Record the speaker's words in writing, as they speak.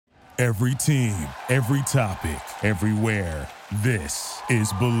Every team, every topic, everywhere. This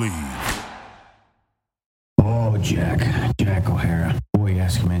is Believe. Oh, Jack O'Hara. Boy, you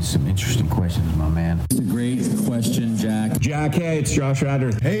ask me some interesting questions, my man. It's a great question, Jack. Jack, hey, it's Josh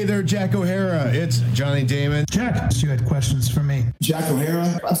Radder. Hey there, Jack O'Hara. It's Johnny Damon. Jack, you had questions for me. Jack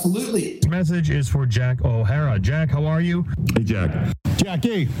O'Hara? Absolutely. This message is for Jack O'Hara. Jack, how are you? Hey, Jack. Jack,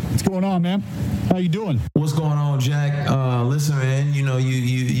 hey, what's going on, man? How you doing? What's going on, Jack? Listen, man,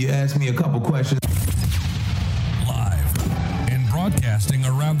 you asked me a couple questions. Broadcasting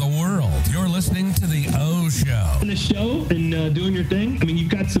around the world. You're listening to The O Show. In the show and doing your thing. I mean, you've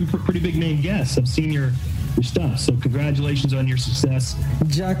got some pretty big name guests. I've seen your stuff, so congratulations on your success.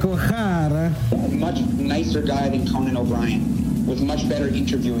 Jack O'Hara. Much nicer guy than Conan O'Brien, with much better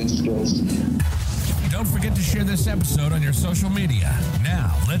interviewing skills. Don't forget to share this episode on your social media.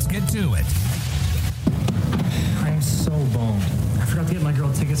 Now, let's get to it. I'm so bummed. I forgot to get my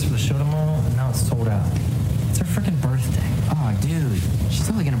girl tickets for the show tomorrow, and now it's sold out. It's her freaking birthday. Oh, dude. She's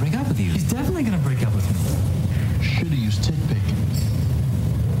totally gonna break up with you. She's definitely gonna break up with me. Should've used TickPick.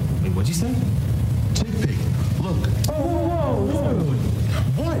 Wait, what'd you say? TickPick. Look. Whoa.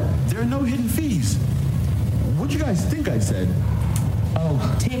 What? There are no hidden fees. What'd you guys think I said?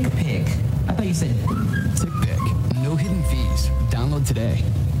 Oh, TickPick. I thought you said TickPick. No hidden fees. Download today.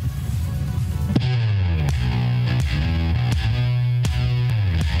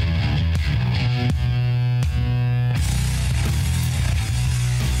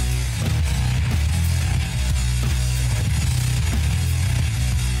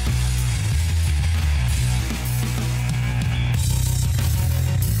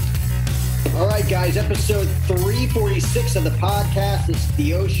 All right, guys, episode 346 of the podcast. This is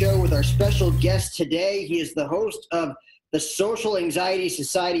The O Show with our special guest today. He is the host of the Social Anxiety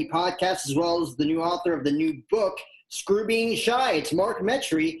Society podcast, as well as the new author of the new book, Screw Being Shy. It's Mark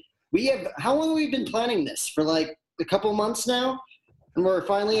Metry. How long have we been planning this? For like a couple months now? And we're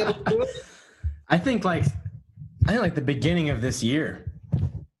finally able to do it? I think like the beginning of this year.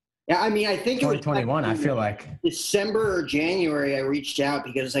 Yeah, I mean, I think 2021, I feel like. December or January, I reached out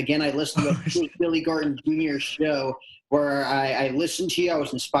because, again, I listened to Billy Garton Jr.'s show where I listened to you. I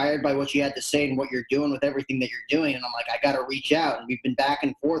was inspired by what you had to say and what you're doing with everything that you're doing. And I'm like, I got to reach out. And we've been back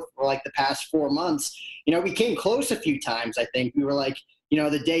and forth for like the past 4 months. You know, we came close a few times, I think. We were like,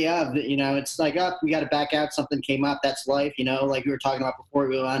 the day of, it's like, we got to back out. Something came up. That's life, like we were talking about before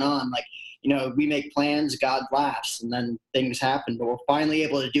we went on. Like, we make plans, God laughs, and then things happen. But we're finally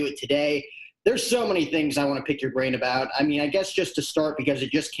able to do it today. There's so many things I want to pick your brain about. I mean, I guess just to start, because it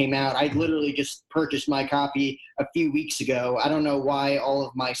just came out, I literally just purchased my copy a few weeks ago. I don't know why all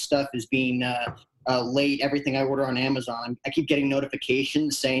of my stuff is being late. Everything I order on Amazon, I keep getting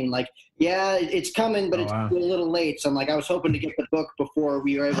notifications saying like, yeah, it's coming, but it's a little late. So I'm like, I was hoping to get the book before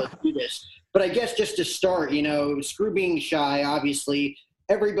we were able to do this. But I guess just to start, Screw Being Shy, obviously,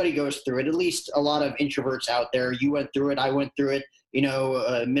 everybody goes through it, at least a lot of introverts out there. You went through it. I went through it,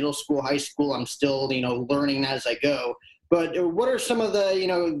 middle school, high school. I'm still, learning as I go. But what are some of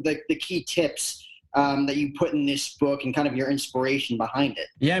the, the key tips that you put in this book and kind of your inspiration behind it?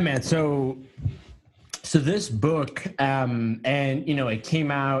 Yeah, man. So this book, and it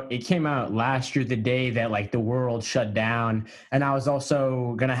came out last year, the day that like the world shut down. And I was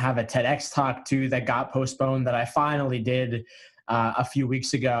also going to have a TEDx talk too that got postponed that I finally did a few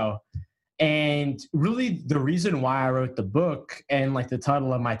weeks ago. And really the reason why I wrote the book and like the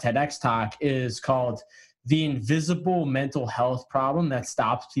title of my TEDx talk is called The Invisible Mental Health Problem That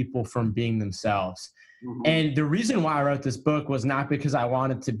Stops People from Being Themselves. Mm-hmm. And the reason why I wrote this book was not because I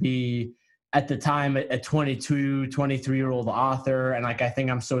wanted to be at the time a 22, 23-year-old author. And like, I think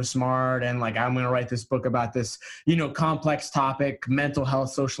I'm so smart and like, I'm going to write this book about this, complex topic, mental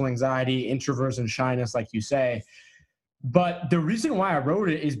health, social anxiety, introversion and shyness, like you say. But the reason why I wrote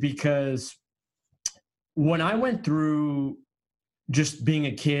it is because when I went through just being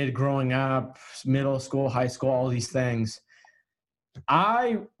a kid, growing up, middle school, high school, all these things,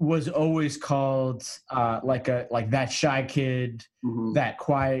 I was always called like that shy kid, mm-hmm. that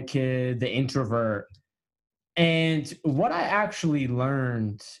quiet kid, the introvert. And what I actually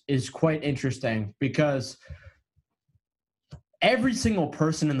learned is quite interesting because every single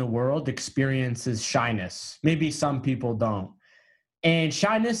person in the world experiences shyness. Maybe some people don't. And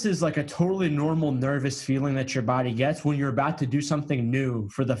shyness is like a totally normal nervous feeling that your body gets when you're about to do something new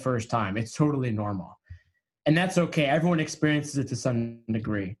for the first time. It's totally normal. And that's okay. Everyone experiences it to some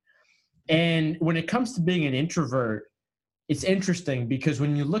degree. And when it comes to being an introvert, it's interesting because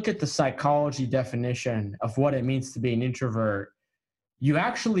when you look at the psychology definition of what it means to be an introvert, you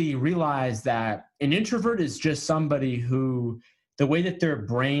actually realize that an introvert is just somebody who the way that their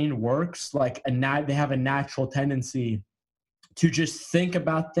brain works, like they have a natural tendency to just think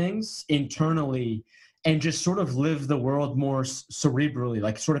about things internally and just sort of live the world more cerebrally,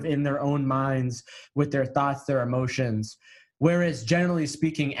 like sort of in their own minds with their thoughts, their emotions. Whereas generally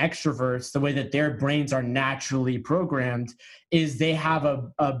speaking, extroverts, the way that their brains are naturally programmed is they have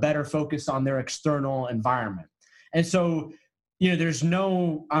a better focus on their external environment. And so, there's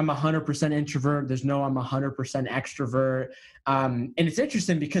no I'm 100% introvert. There's no I'm 100% extrovert. And it's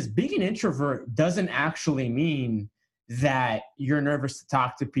interesting because being an introvert doesn't actually mean that you're nervous to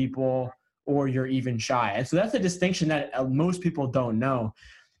talk to people or you're even shy. And so that's a distinction that most people don't know.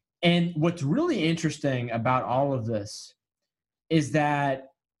 And what's really interesting about all of this is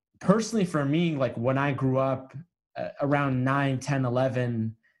that personally for me, like when I grew up around 9, 10,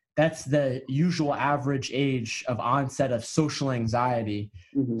 11, that's the usual average age of onset of social anxiety.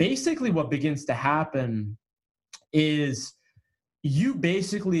 Mm-hmm. Basically what begins to happen is you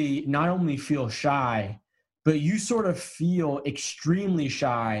basically not only feel shy, but you sort of feel extremely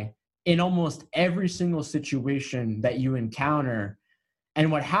shy in almost every single situation that you encounter.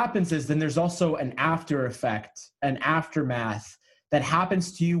 And what happens is then there's also an after effect, an aftermath that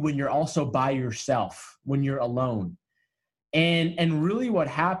happens to you when you're also by yourself, when you're alone. And really what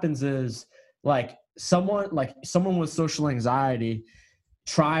happens is like someone with social anxiety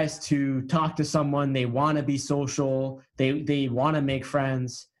tries to talk to someone, they want to be social, they want to make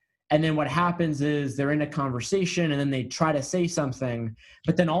friends. And then what happens is they're in a conversation and then they try to say something,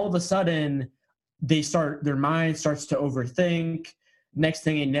 but then all of a sudden their mind starts to overthink. Next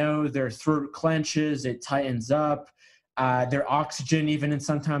thing you know, their throat clenches, it tightens up. Their oxygen even and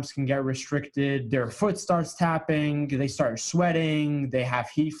sometimes can get restricted. Their foot starts tapping. They start sweating. They have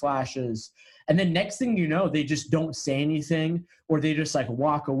heat flashes. And then next thing you know, they just don't say anything, or they just like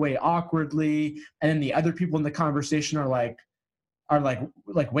walk away awkwardly. And then the other people in the conversation are like,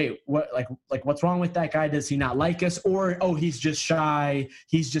 wait, what, like what's wrong with that guy? Does he not like us? Or, oh, he's just shy.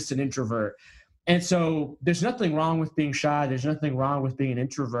 He's just an introvert. And so there's nothing wrong with being shy. There's nothing wrong with being an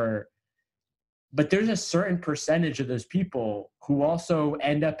introvert. But there's a certain percentage of those people who also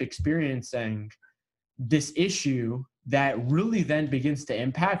end up experiencing this issue that really then begins to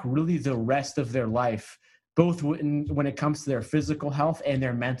impact really the rest of their life, both when it comes to their physical health and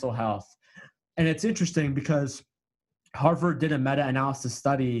their mental health. And it's interesting because Harvard did a meta-analysis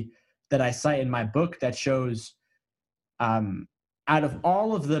study that I cite in my book that shows out of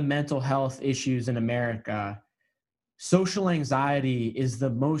all of the mental health issues in America, social anxiety is the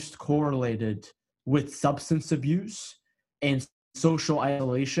most correlated with substance abuse and social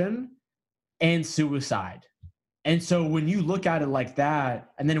isolation and suicide. And so when you look at it like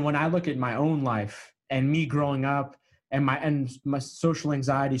that, and then when I look at my own life and me growing up and my social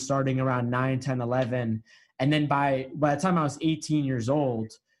anxiety starting around 9, 10, 11, and then by the time I was 18 years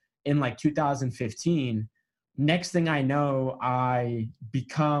old in like 2015, next thing I know, I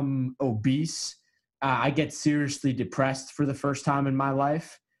become obese. I get seriously depressed for the first time in my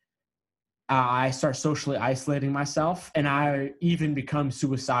life. I start socially isolating myself, and I even become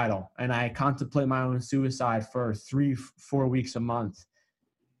suicidal, and I contemplate my own suicide for 3-4 weeks a month.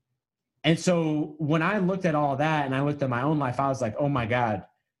 And so when I looked at all that and I looked at my own life, I was like, oh my God,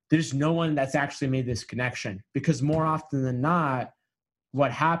 there's no one that's actually made this connection. Because more often than not,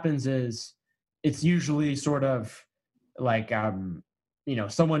 what happens is it's usually sort of like,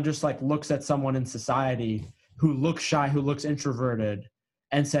 someone just like looks at someone in society who looks shy, who looks introverted,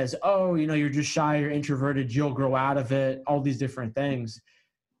 and says, oh, you're just shy, you're introverted, you'll grow out of it, all these different things.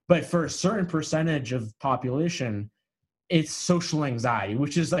 But for a certain percentage of population, it's social anxiety,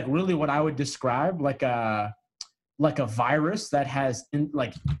 which is like really what I would describe like a virus that has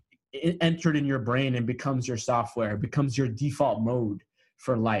entered in your brain and becomes your software, becomes your default mode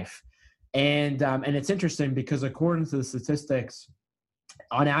for life. And it's interesting because according to the statistics,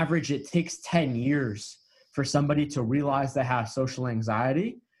 on average, it takes 10 years for somebody to realize they have social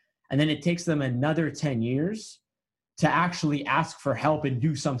anxiety. And then it takes them another 10 years to actually ask for help and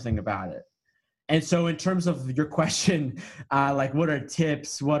do something about it. And so in terms of your question, like what are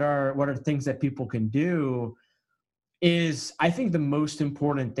tips, what are things that people can do, is I think the most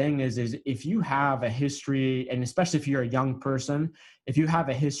important thing is if you have a history, and especially if you're a young person, if you have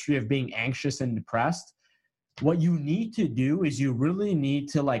a history of being anxious and depressed, what you need to do is you really need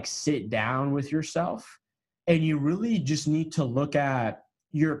to like sit down with yourself, and you really just need to look at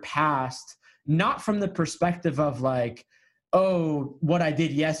your past, not from the perspective of like, oh, what I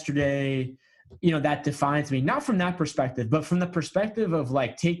did yesterday, that defines me. Not from that perspective, but from the perspective of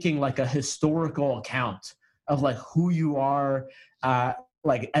like taking like a historical account of like who you are,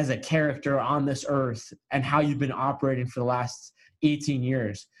 like as a character on this earth and how you've been operating for the last 18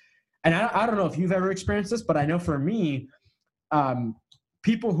 years. And I don't know if you've ever experienced this, but I know for me,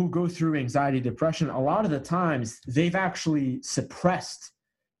 people who go through anxiety, depression, a lot of the times they've actually suppressed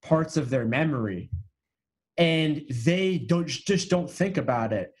parts of their memory and they don't think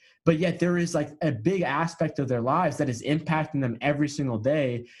about it. But yet there is like a big aspect of their lives that is impacting them every single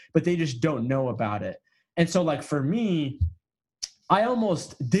day, but they just don't know about it. And so like for me, I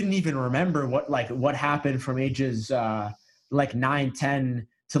almost didn't even remember what happened from ages like 9, 10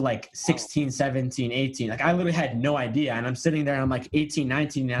 to like 16, 17, 18. Like I literally had no idea. And I'm sitting there and I'm like 18,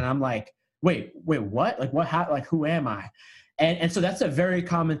 19 and I'm like, wait, what? Like what happened? Like who am I? And so that's a very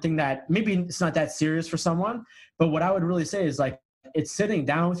common thing that maybe it's not that serious for someone, but what I would really say is like, it's sitting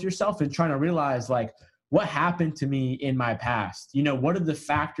down with yourself and trying to realize like what happened to me in my past. You know, what are the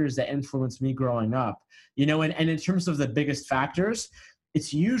factors that influenced me growing up? You know, and in terms of the biggest factors,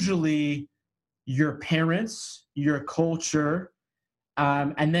 it's usually your parents, your culture,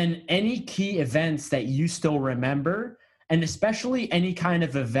 and then any key events that you still remember, and especially any kind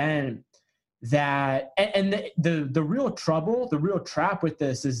of event that, and the real trouble, the real trap with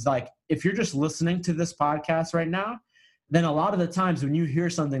this is like, if you're just listening to this podcast right now, then a lot of the times when you hear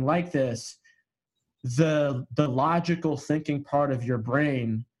something like this, the logical thinking part of your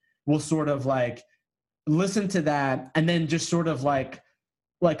brain will sort of like listen to that and then just sort of like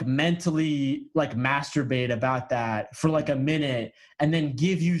mentally like masturbate about that for like a minute and then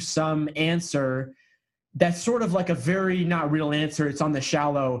give you some answer that's sort of like a very not real answer. It's on the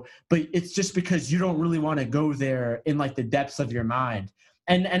shallow, but it's just because you don't really want to go there in like the depths of your mind.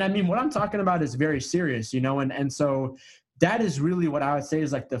 And I mean, what I'm talking about is very serious, you know, and so that is really what I would say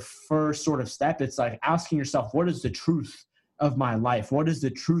is like the first sort of step. It's like asking yourself, what is the truth of my life? What is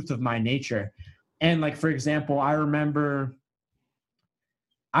the truth of my nature? And like, for example, I remember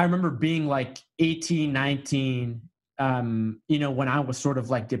being like 18, 19, you know, when I was sort of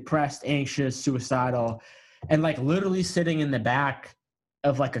like depressed, anxious, suicidal, and like literally sitting in the back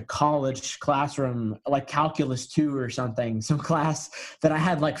of like a college classroom, like calculus 2 or something, some class that I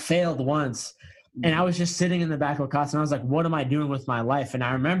had like failed once. And I was just sitting in the back of a class and I was like, what am I doing with my life? And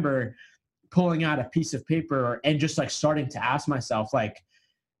I remember pulling out a piece of paper and just like starting to ask myself, like,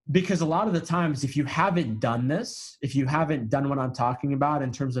 because a lot of the times, if you haven't done this, if you haven't done what I'm talking about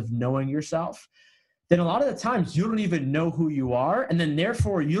in terms of knowing yourself, then a lot of the times you don't even know who you are. And then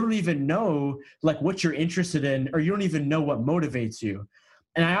therefore you don't even know like what you're interested in, or you don't even know what motivates you.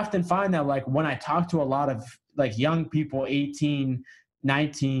 And I often find that like when I talk to a lot of like young people, 18,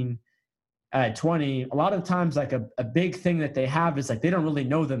 19, 20, a lot of times like a big thing that they have is like they don't really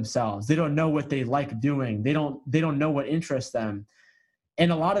know themselves. They don't know what they like doing. They don't know what interests them.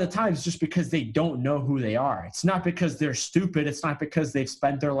 And a lot of the times just because they don't know who they are. It's not because they're stupid. It's not because they've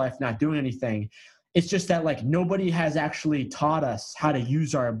spent their life not doing anything. It's just that like nobody has actually taught us how to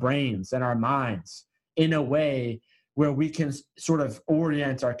use our brains and our minds in a way where we can sort of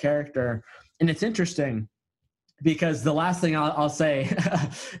orient our character. And it's interesting because the last thing I'll say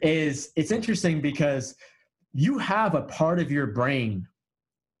is it's interesting because you have a part of your brain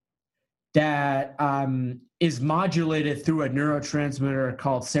that is modulated through a neurotransmitter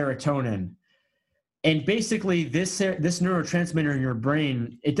called serotonin. And basically this neurotransmitter in your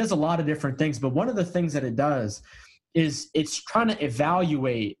brain, it does a lot of different things, but one of the things that it does is it's trying to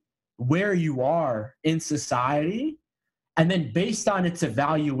evaluate where you are in society. And then based on its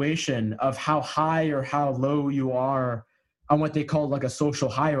evaluation of how high or how low you are on what they call like a social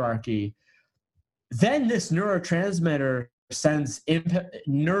hierarchy, then this neurotransmitter sends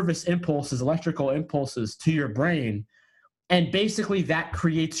nervous impulses, electrical impulses to your brain. And basically that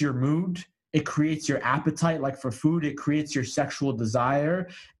creates your mood. It creates your appetite, like for food. It creates your sexual desire.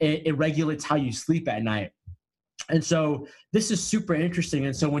 It regulates how you sleep at night. And so this is super interesting.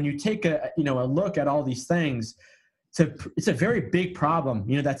 And so when you take a look at all these things, it's a very big problem,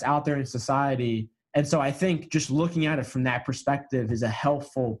 you know, that's out there in society. And so I think just looking at it from that perspective is a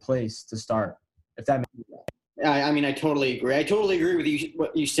helpful place to start, if that makes sense. I mean, I totally agree. I totally agree with you,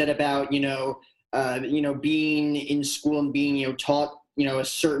 what you said about, being in school and being, taught, a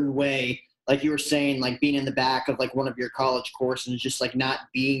certain way, like you were saying, like being in the back of like one of your college courses and just like not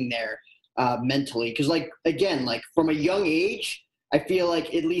being there mentally. Cause like, again, like from a young age, I feel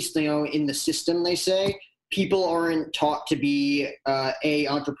like at least, in the system, they say people aren't taught to be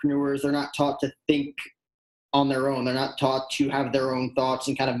entrepreneurs. They're not taught to think on their own. They're not taught to have their own thoughts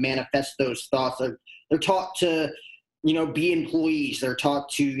and kind of manifest those thoughts. They're taught to, be employees. They're taught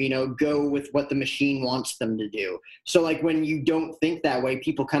to, go with what the machine wants them to do. So like when you don't think that way,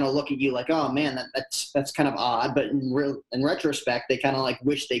 people kind of look at you like, oh man, that's kind of odd. But in retrospect, they kind of like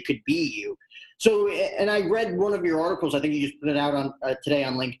wish they could be you. So, and I read one of your articles, I think you just put it out on today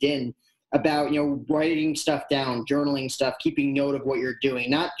on LinkedIn, about, writing stuff down, journaling stuff, keeping note of what you're doing,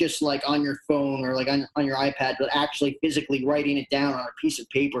 not just like on your phone or like on your iPad, but actually physically writing it down on a piece of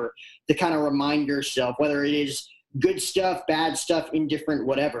paper to kind of remind yourself, whether it is good stuff, bad stuff, indifferent,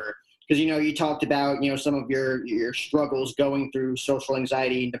 whatever. Because, you talked about, some of your struggles going through social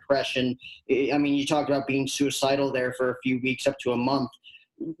anxiety and depression. I mean, you talked about being suicidal there for a few weeks, up to a month.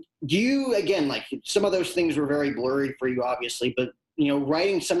 Do you, again, like some of those things were very blurry for you, obviously, but,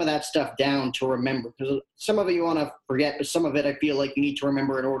 writing some of that stuff down to remember, because some of it you want to forget, but some of it I feel like you need to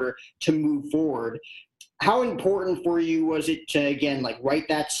remember in order to move forward. How important for you was it to, again, like write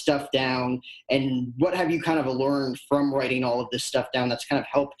that stuff down, and what have you kind of learned from writing all of this stuff down that's kind of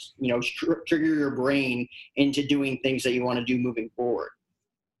helped, trigger your brain into doing things that you want to do moving forward?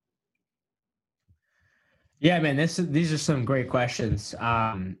 Yeah, man, these are some great questions.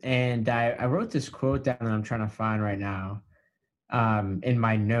 And I wrote this quote down that I'm trying to find right now in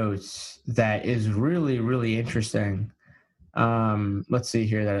my notes that is really, really interesting. Let's see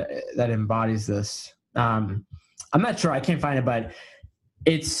here that embodies this. I'm not sure, I can't find it, but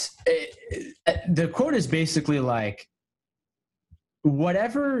the quote is basically like,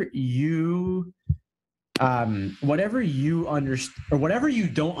 whatever you understand or whatever you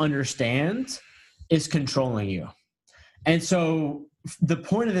don't understand is controlling you. And so the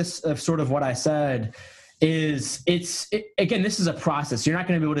point of this, of sort of what I said, is again, this is a process. You're not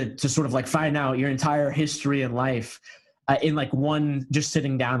going to be able to sort of like find out your entire history in life in like one, just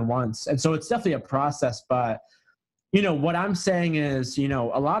sitting down once. And so it's definitely a process. But, what I'm saying is, a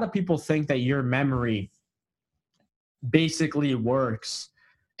lot of people think that your memory basically works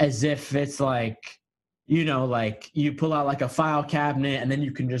as if it's like, like you pull out like a file cabinet and then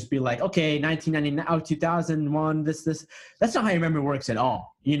you can just be like, okay, 1999, 2001, this. That's not how your memory works at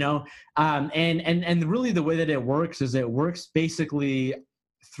all, and really the way that it works is it works basically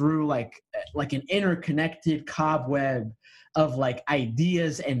through like an interconnected cobweb of like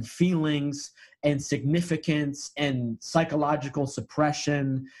ideas and feelings and significance and psychological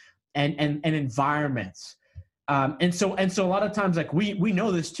suppression and environments. And so a lot of times, like we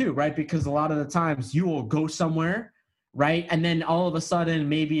know this too, right? Because a lot of the times you will go somewhere, right? And then all of a sudden,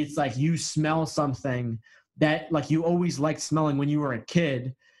 maybe it's like you smell something that like you always liked smelling when you were a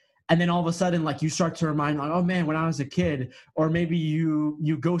kid. And then all of a sudden, like you start to remind, like, oh man, when I was a kid, or maybe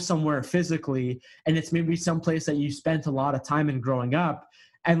you go somewhere physically and it's maybe someplace that you spent a lot of time in growing up,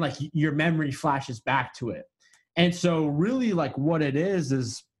 and like your memory flashes back to it. And so really like what it is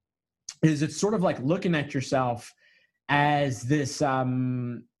it's sort of like looking at yourself as this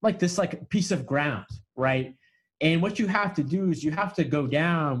like piece of ground, right? And what you have to do is you have to go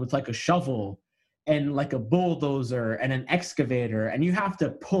down with like a shovel and like a bulldozer and an excavator, and you have to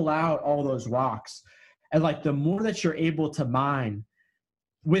pull out all those rocks. And like the more that you're able to mine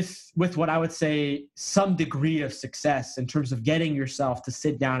with what I would say some degree of success in terms of getting yourself to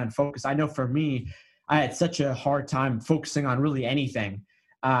sit down and focus. I know for me, I had such a hard time focusing on really anything,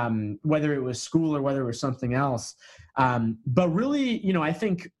 whether it was school or whether it was something else. But really, I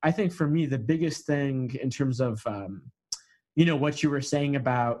think for me, the biggest thing in terms of, what you were saying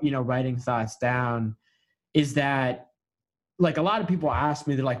about, writing thoughts down is that, like, a lot of people ask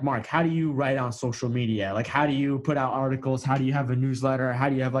me, they're like, Mark, how do you write on social media? Like, how do you put out articles? How do you have a newsletter? How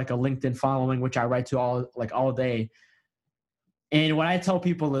do you have like a LinkedIn following, which I write to all day? And what I tell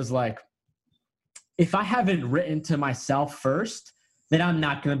people is like, if I haven't written to myself first, then I'm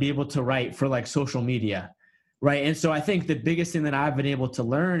not going to be able to write for like social media. Right. And so I think the biggest thing that I've been able to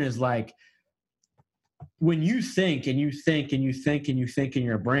learn is like, when you think and you think and you think and you think in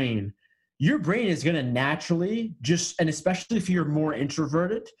your brain is going to naturally just, and especially if you're more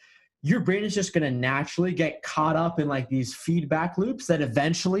introverted, your brain is just going to naturally get caught up in like these feedback loops that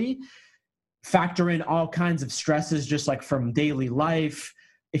eventually factor in all kinds of stresses, just like from daily life.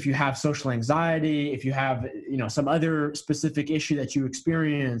 If you have social anxiety, if you have, some other specific issue that you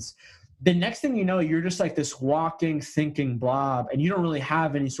experience, the next thing you know, you're just like this walking, thinking blob, and you don't really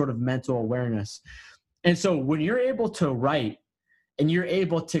have any sort of mental awareness. And so when you're able to write and you're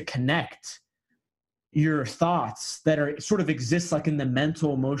able to connect your thoughts that are sort of exist like in the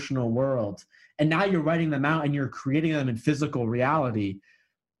mental, emotional world, and now you're writing them out and you're creating them in physical reality,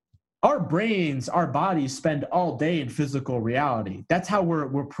 our brains, our bodies spend all day in physical reality. That's how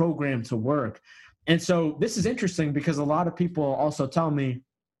we're programmed to work. And so this is interesting because a lot of people also tell me,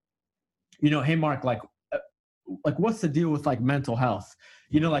 hey, Mark, like what's the deal with like mental health?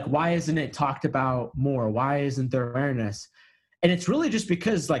 Like, why isn't it talked about more? Why isn't there awareness? And it's really just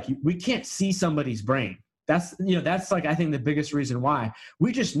because like we can't see somebody's brain. That's like, I think the biggest reason why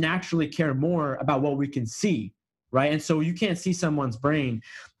we just naturally care more about what we can see. Right. And so you can't see someone's brain.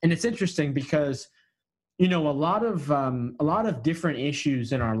 And it's interesting because, a lot of different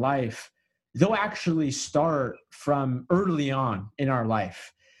issues in our life, they'll actually start from early on in our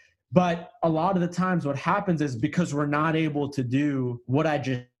life. But a lot of the times what happens is because we're not able to do what I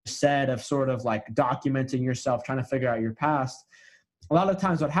just said of sort of like documenting yourself, trying to figure out your past. A lot of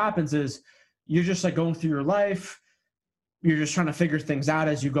times what happens is you're just like going through your life. You're just trying to figure things out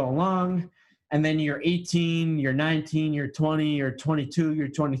as you go along. And then you're 18, you're 19, you're 20, you're 22, you're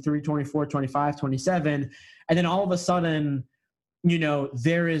 23, 24, 25, 27. And then all of a sudden,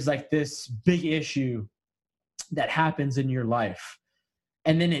 there is like this big issue that happens in your life.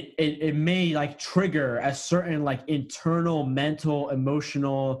 And then it may like trigger a certain like internal, mental,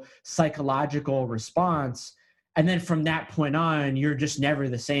 emotional, psychological response. And then from that point on, you're just never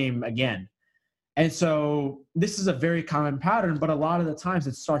the same again. And so this is a very common pattern, but a lot of the times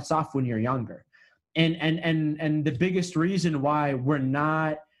it starts off when you're younger. And the biggest reason why we're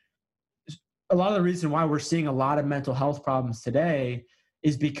seeing a lot of mental health problems today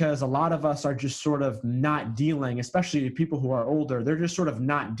is because a lot of us are just sort of not dealing, especially people who are older, they're just sort of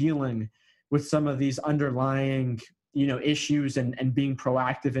not dealing with some of these underlying, issues and being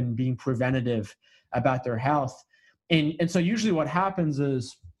proactive and being preventative about their health. And so usually what happens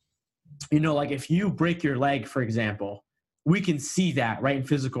is, like if you break your leg, for example, we can see that right in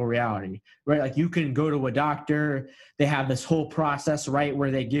physical reality, right? Like you can go to a doctor, they have this whole process, right,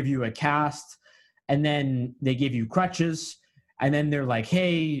 where they give you a cast and then they give you crutches. And then they're like,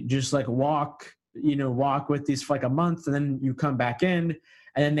 hey, just like walk with these for like a month. And then you come back in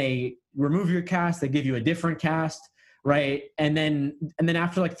and then they remove your cast. They give you a different cast. Right. And then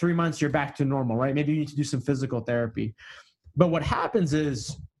after like 3 months, you're back to normal, right? Maybe you need to do some physical therapy. But what happens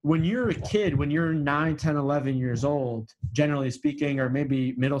is when you're a kid, when you're 9, 10, 11 years old, generally speaking, or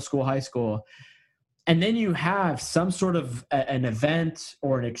maybe middle school, high school, and then you have some sort of an event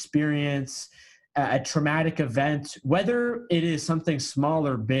or an experience, a traumatic event, whether it is something small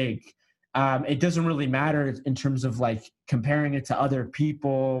or big, it doesn't really matter in terms of like comparing it to other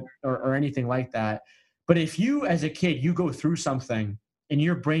people or anything like that. But if you, as a kid, you go through something and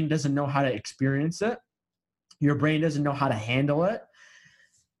your brain doesn't know how to experience it, your brain doesn't know how to handle it,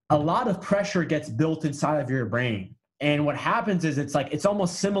 a lot of pressure gets built inside of your brain. And what happens is it's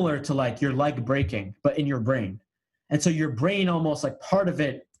almost similar to like your leg breaking, but in your brain. And so your brain almost like part of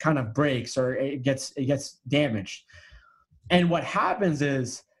it kind of breaks or it gets damaged. And what happens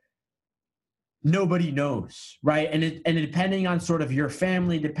is nobody knows, right? And depending on sort of your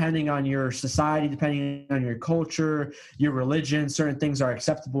family, depending on your society, depending on your culture, your religion, certain things are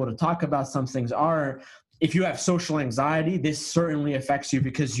acceptable to talk about, some things aren't. If you have social anxiety, this certainly affects you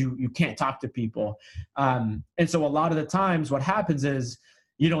because you can't talk to people. And so a lot of the times what happens is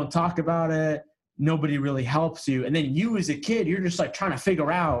you don't talk about it. Nobody really helps you. And then you as a kid, you're just like trying to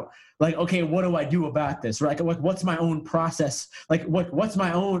figure out like, okay, what do I do about this? Right? Like what's my own process? Like what's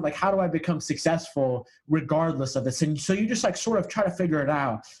my own, like, how do I become successful regardless of this? And so you just like sort of try to figure it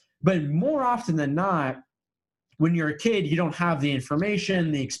out. But more often than not, when you're a kid, you don't have the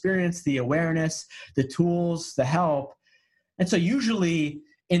information, the experience, the awareness, the tools, the help. And so usually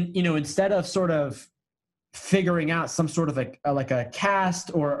instead of sort of figuring out some sort of like a cast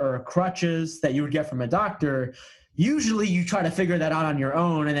or crutches that you would get from a doctor, usually you try to figure that out on your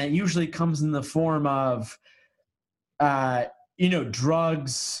own. And that usually comes in the form of,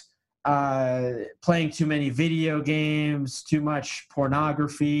 drugs, playing too many video games, too much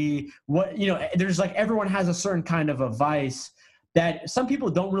pornography. There's like, everyone has a certain kind of a vice that some people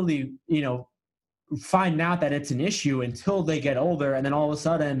don't really, find out that it's an issue until they get older. And then all of a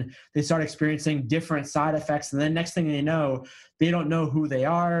sudden they start experiencing different side effects. And then next thing they know, they don't know who they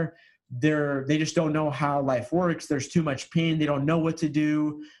are. They just don't know how life works. There's too much pain. They don't know what to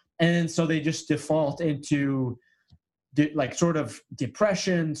do. And so they just default into like sort of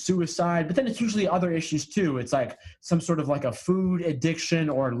depression, suicide, but then it's usually other issues too. It's like some sort of like a food addiction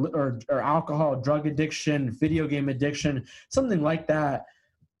or alcohol, drug addiction, video game addiction, something like that.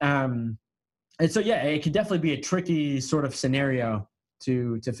 And so, yeah, it could definitely be a tricky sort of scenario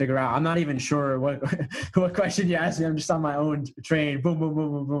to figure out. I'm not even sure what question you asked me. I'm just on my own train. Boom, boom,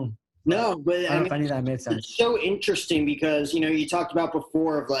 boom, boom, boom. No, but I don't know if any of that made sense. It's so interesting because, you talked about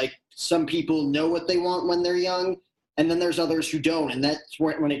before of like some people know what they want when they're young, and then there's others who don't. And that's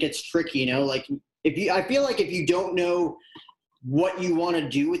when it gets tricky, like I feel like if you don't know what you want to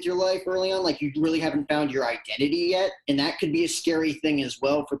do with your life early on, like you really haven't found your identity yet. And that could be a scary thing as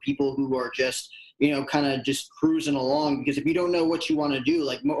well for people who are just, kind of just cruising along. Because if you don't know what you want to do,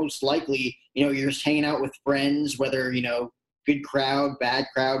 like most likely, you're just hanging out with friends, whether, good crowd, bad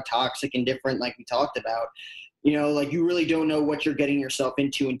crowd, toxic, indifferent, like we talked about. Like you really don't know what you're getting yourself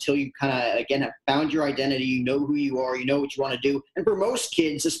into until you kind of, again, have found your identity, you know who you are, you know what you want to do. And for most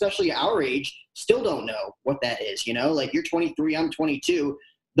kids, especially our age, still don't know what that is, like you're 23, I'm 22.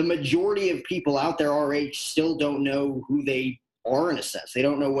 The majority of people out there our age still don't know who they are in a sense. They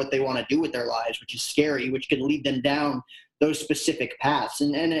don't know what they want to do with their lives, which is scary, which can lead them down those specific paths.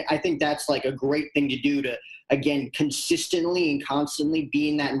 And I think that's like a great thing to do, to, again, consistently and constantly be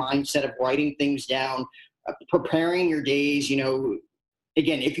in that mindset of writing things down, preparing your days.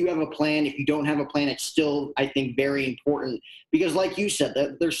 Again, if you have a plan, if you don't have a plan, it's still, I think, very important, because like you said,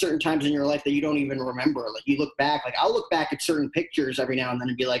 there's certain times in your life that you don't even remember. Like you look back, like I'll look back at certain pictures every now and then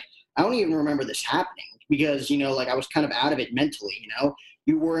and be like, I don't even remember this happening, because, like I was kind of out of it mentally,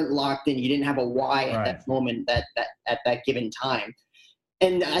 you weren't locked in. You didn't have a why at that moment, that at that given time.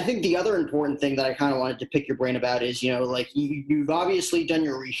 And I think the other important thing that I kind of wanted to pick your brain about is, like you've obviously done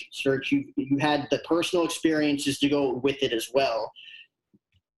your research. You had the personal experiences to go with it as well.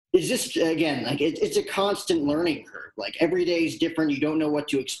 Is this, again, like it's a constant learning curve. Like every day is different. You don't know what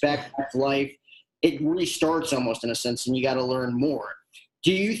to expect. That's life. It restarts almost in a sense, and you got to learn more.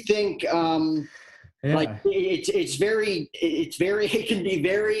 Do you think, like it can be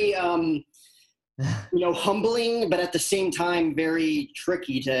very, humbling, but at the same time, very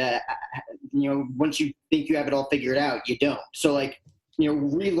tricky to, once you think you have it all figured out, you don't. So like,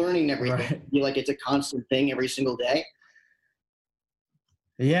 relearning everything, like it's a constant thing every single day.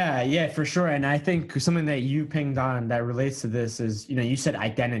 Yeah, for sure. And I think something that you pinged on that relates to this is, you said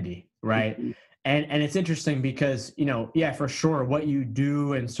identity, right? Mm-hmm. And it's interesting because, for sure, what you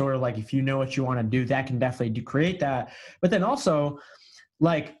do and sort of like if you know what you want to do, that can definitely create that. But then also,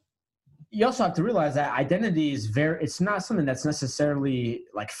 like, you also have to realize that identity is it's not something that's necessarily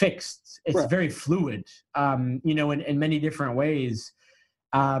like fixed. It's very fluid, in many different ways.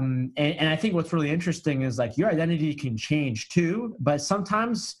 And I think what's really interesting is like your identity can change too, but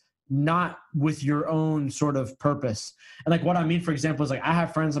sometimes not with your own sort of purpose. And like what I mean, for example, is like I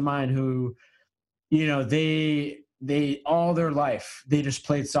have friends of mine who, they all their life, they just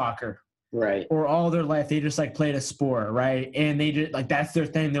played soccer. Right. Or all their life, they just like played a sport. Right. And they just like, that's their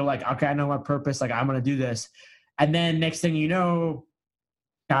thing. They're like, okay, I know my purpose. Like, I'm going to do this. And then next thing you know,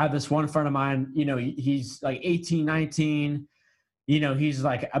 I have this one friend of mine, he's like 18, 19, he's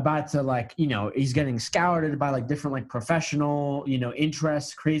like about to like, he's getting scouted by like different like professional,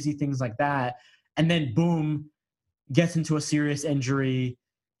 interests, crazy things like that. And then boom, gets into a serious injury,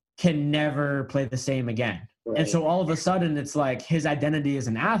 can never play the same again. Right. And so all of a sudden it's like his identity as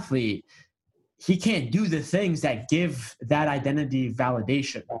an athlete, he can't do the things that give that identity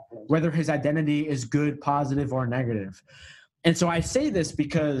validation, whether his identity is good, positive, or negative. And so I say this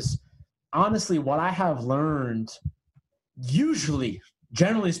because honestly, what I have learned generally,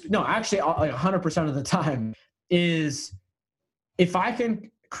 actually like 100% of the time is if I can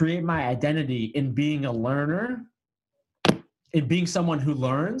create my identity in being a learner, in being someone who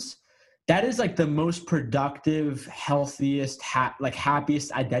learns, that is like the most productive, healthiest,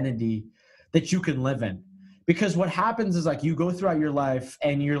 happiest identity that you can live in. Because what happens is like you go throughout your life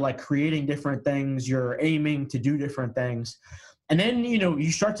and you're like creating different things, you're aiming to do different things. And then,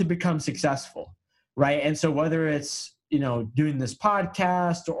 you start to become successful, right? And so whether it's, doing this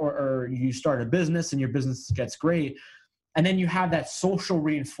podcast or you start a business and your business gets great, and then you have that social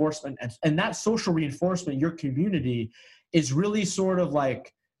reinforcement, and that social reinforcement, your community, is really sort of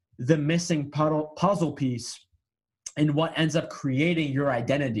like the missing puzzle piece in what ends up creating your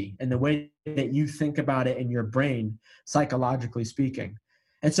identity and the way that you think about it in your brain, psychologically speaking.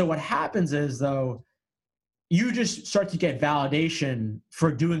 And so what happens is, though, you just start to get validation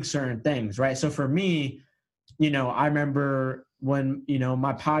for doing certain things, right? So for me, I remember when,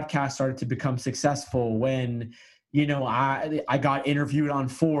 my podcast started to become successful, when, I got interviewed on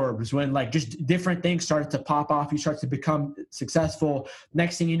Forbes, when like just different things started to pop off, you start to become successful.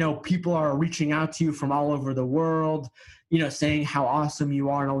 Next thing you know, people are reaching out to you from all over the world, saying how awesome you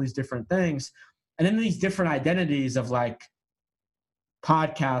are and all these different things. And then these different identities of like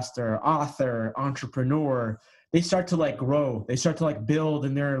podcaster, author, entrepreneur, they start to like grow. They start to like build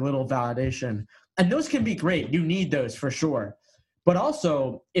in their little validation. And those can be great. You need those for sure. But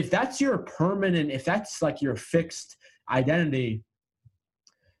also, if that's your permanent, if that's like your fixed identity,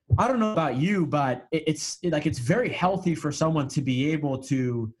 I don't know about you, but it's very healthy for someone to be able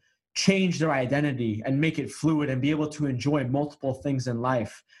to change their identity and make it fluid and be able to enjoy multiple things in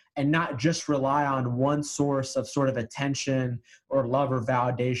life and not just rely on one source of sort of attention or love or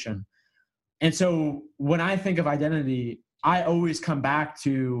validation. And so when I think of identity, I always come back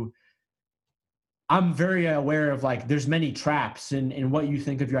to, I'm very aware of like, there's many traps in what you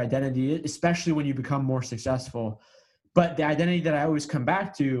think of your identity, especially when you become more successful. But the identity that I always come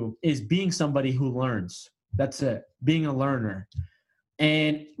back to is being somebody who learns. That's it, being a learner.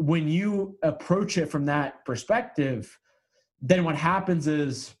 And when you approach it from that perspective, then what happens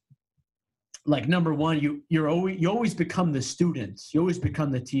is, like, number one, you always become the student. You always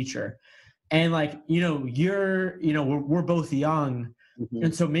become the teacher. And like, we're both young. Mm-hmm.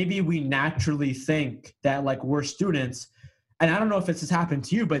 And so maybe we naturally think that like we're students. And I don't know if this has happened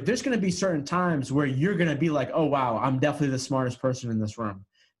to you, but there's going to be certain times where you're going to be like, oh, wow, I'm definitely the smartest person in this room.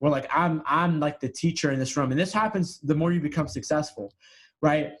 Or like, I'm like the teacher in this room. And this happens the more you become successful,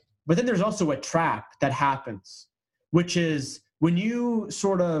 right? But then there's also a trap that happens, which is when you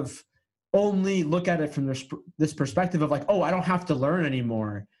sort of only look at it from this perspective of like, oh, I don't have to learn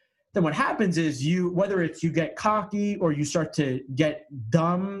anymore. Then what happens is whether it's you get cocky or you start to get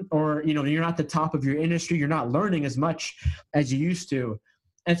dumb, or, you're not the top of your industry, you're not learning as much as you used to.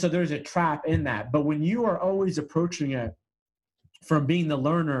 And so there's a trap in that. But when you are always approaching it from being the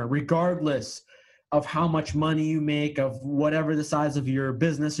learner, regardless of how much money you make, of whatever the size of your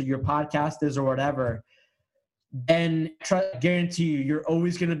business or your podcast is or whatever, then I guarantee you're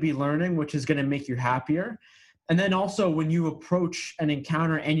always going to be learning, which is going to make you happier. And then also when you approach and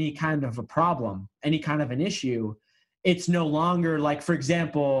encounter any kind of a problem, any kind of an issue, it's no longer like, for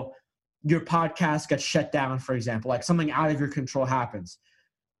example, your podcast gets shut down, for example, like something out of your control happens.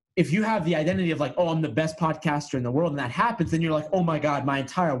 If you have the identity of like, oh, I'm the best podcaster in the world, and that happens, then you're like, oh my God, my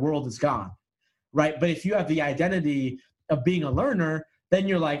entire world is gone, right? But if you have the identity of being a learner, then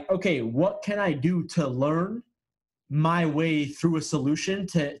you're like, okay, what can I do to learn my way through a solution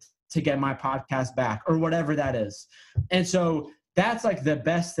to get my podcast back, or whatever that is. And so that's like the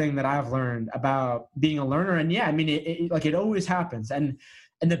best thing that I've learned about being a learner. And yeah, I mean, it always happens. And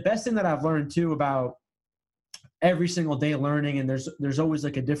the best thing that I've learned too about every single day learning, and there's always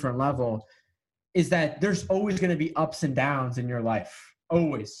like a different level, is that there's always going to be ups and downs in your life.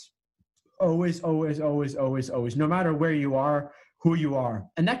 Always, always, always, always, always, always, no matter where you are, who you are.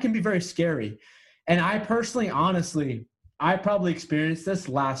 And that can be very scary. And I personally, honestly, I probably experienced this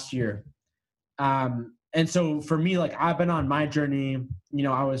last year. And so for me, like, I've been on my journey,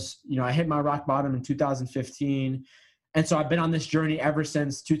 I hit my rock bottom in 2015. And so I've been on this journey ever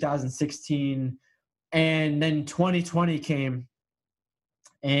since 2016. And then 2020 came,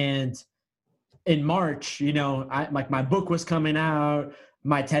 and in March, my book was coming out,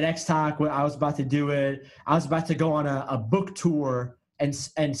 my TEDx talk, I was about to do it. I was about to go on a book tour and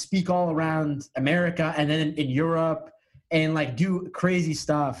speak all around America and then in Europe and like do crazy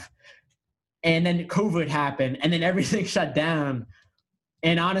stuff. And then COVID happened, and then everything shut down.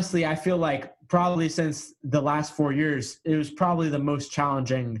 And honestly, I feel like probably since the last 4 years, it was probably the most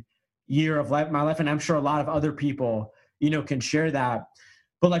challenging year of my life. And I'm sure a lot of other people, can share that.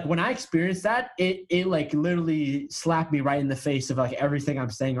 But like when I experienced that, it like literally slapped me right in the face of like everything I'm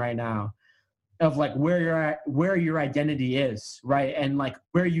saying right now, of like where your identity is, right? And like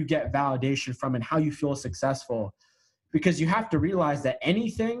where you get validation from and how you feel successful. Because you have to realize that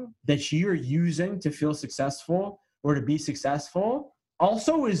anything that you're using to feel successful or to be successful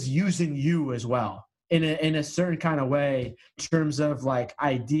also is using you as well in a certain kind of way, in terms of like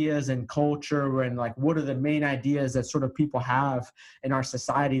ideas and culture, and like what are the main ideas that sort of people have in our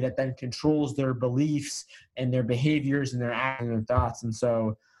society that then controls their beliefs and their behaviors and their actions and their thoughts. And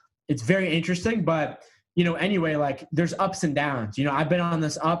so it's very interesting. But anyway, like there's ups and downs. I've been on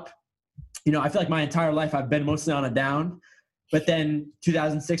this up. I feel like my entire life I've been mostly on a down. But then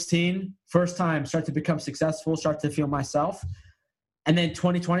 2016, first time, start to become successful, start to feel myself. And then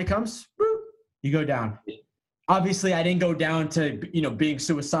 2020 comes, boop, you go down. Obviously, I didn't go down to, being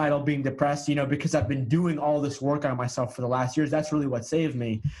suicidal, being depressed, because I've been doing all this work on myself for the last years. That's really what saved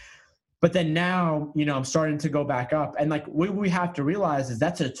me. But then now, I'm starting to go back up. And like what we have to realize is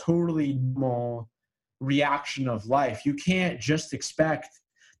that's a totally normal reaction of life. You can't just expect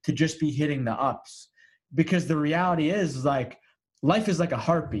to just be hitting the ups, because the reality is like life is like a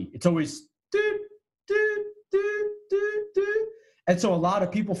heartbeat. It's always do, do, do, do, do. And so a lot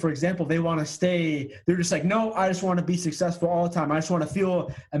of people, for example, they want to stay, they're just like, no, I just want to be successful all the time. I just want to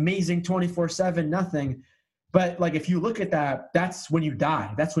feel amazing 24/7, nothing. But like, if you look at that, that's when you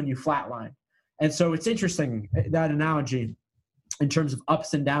die. That's when you flatline. And so it's interesting, that analogy, in terms of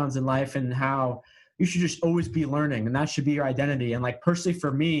ups and downs in life, and how you should just always be learning, and that should be your identity. And like personally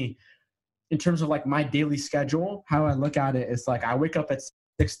for me, in terms of like my daily schedule, how I look at it is like I wake up at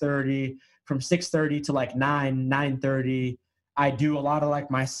 6:30, from 6:30 to like 9:30, I do a lot of like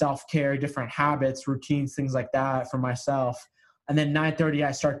my self-care, different habits, routines, things like that for myself. And then 9:30,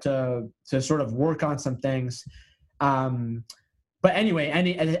 I start to sort of work on some things. But anyway,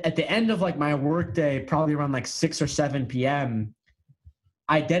 at the end of like my workday, probably around like 6 or 7 p.m.,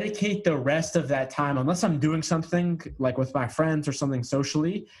 I dedicate the rest of that time, unless I'm doing something like with my friends or something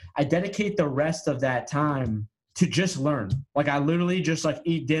socially, I dedicate the rest of that time to just learn. Like I literally just like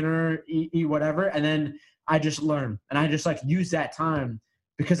eat dinner, eat whatever, and then I just learn. And I just like use that time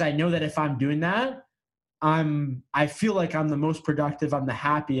because I know that if I'm doing that, I feel like I'm the most productive, I'm the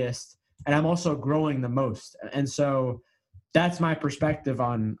happiest, and I'm also growing the most. And so that's my perspective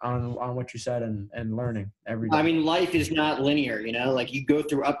on what you said and learning every day. I mean, life is not linear, like you go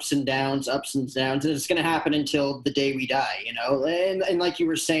through ups and downs, and it's going to happen until the day we die, and like you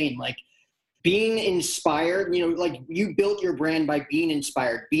were saying, like being inspired, like you built your brand by being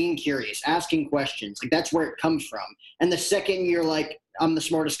inspired, being curious, asking questions. Like that's where it comes from. And the second you're like, I'm the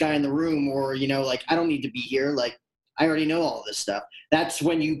smartest guy in the room, or, like I don't need to be here. Like I already know all this stuff. That's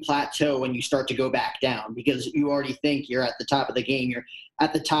when you plateau, when you start to go back down, because you already think you're at the top of the game. You're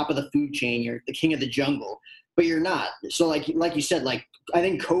at the top of the food chain. You're the king of the jungle, but you're not. So like you said, like I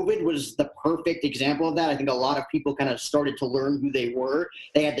think COVID was the perfect example of that. I think a lot of people kind of started to learn who they were.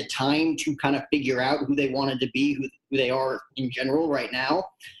 They had the time to kind of figure out who they wanted to be, who they are in general right now.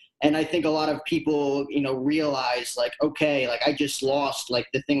 And I think a lot of people, realize like, okay, like I just lost like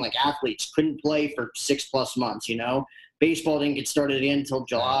the thing, like athletes couldn't play for 6+ months, baseball didn't get started again until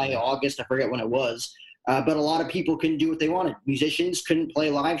July, August. I forget when it was. But a lot of people couldn't do what they wanted. Musicians couldn't play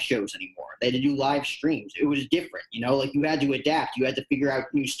live shows anymore. They had to do live streams. It was different, like you had to adapt. You had to figure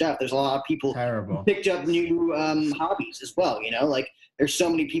out new stuff. There's a lot of people who picked up new hobbies as well, like there's so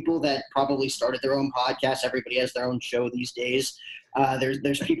many people that probably started their own podcast. Everybody has their own show these days.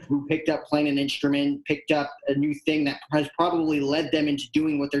 There's people who picked up playing an instrument, picked up a new thing that has probably led them into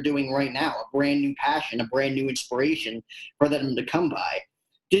doing what they're doing right now, a brand new passion, a brand new inspiration for them to come by.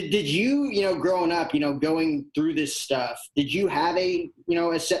 Did you, growing up, going through this stuff, did you have a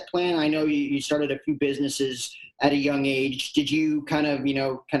set plan? I know you started a few businesses at a young age. Did you kind of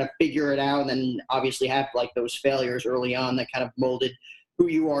figure it out and then obviously have like those failures early on that kind of molded who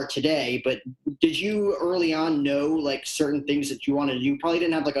you are today? But did you early on know like certain things that you wanted to do? You probably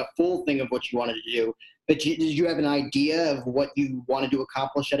didn't have like a full thing of what you wanted to do, but did you have an idea of what you wanted to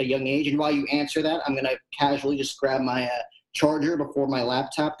accomplish at a young age? And while you answer that, I'm going to casually just grab my charger before my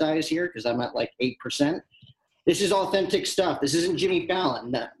laptop dies here because I'm at like 8%. This is authentic stuff. This isn't Jimmy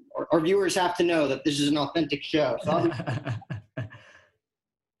Fallon. Our viewers have to know that this is an authentic show. So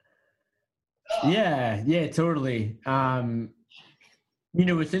yeah, totally.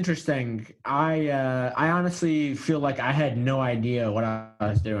 It's interesting. I honestly feel like I had no idea what I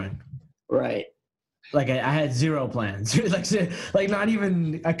was doing. Right. Like I had zero plans, like not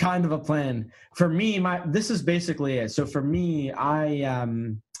even a kind of a plan. For me, this is basically it. So for me,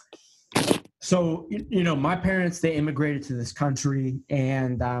 my parents, they immigrated to this country,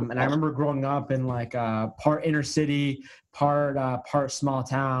 and I remember growing up in like part inner city, part small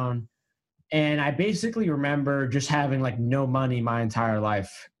town, and I basically remember just having like no money my entire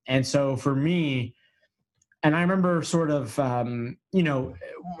life. And so for me, and I remember sort of, when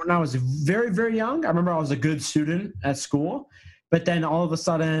I was very, very young, I remember I was a good student at school. But then all of a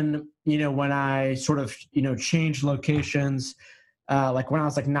sudden, when I sort of, changed locations, like when I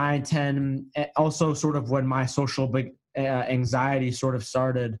was like 9, 10, also sort of when my social anxiety sort of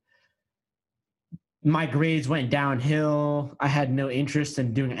started, my grades went downhill. I had no interest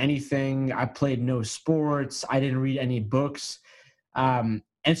in doing anything. I played no sports. I didn't read any books.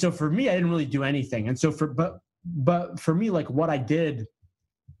 And so for me, I didn't really do anything. And so but for me, like what I did,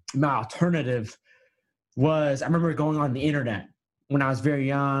 my alternative was I remember going on the internet when I was very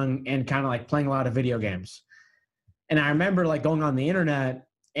young and kind of like playing a lot of video games. And I remember like going on the internet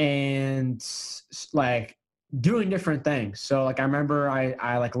and like doing different things. So like I remember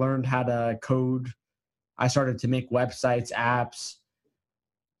I like learned how to code. I started to make websites, apps.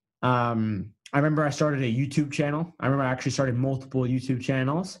 I remember I started a YouTube channel. I remember I actually started multiple YouTube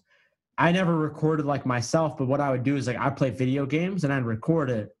channels. I never recorded like myself, but what I would do is like I'd play video games and I'd record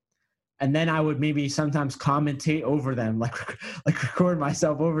it. And then I would maybe sometimes commentate over them, like record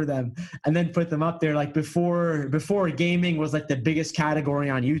myself over them and then put them up there. Like before gaming was like the biggest category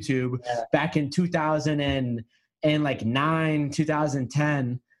on YouTube back in 2009,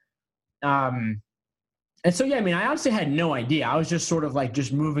 2010. And so, yeah, I mean, I honestly had no idea. I was just sort of like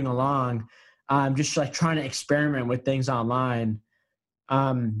just moving along, just like trying to experiment with things online.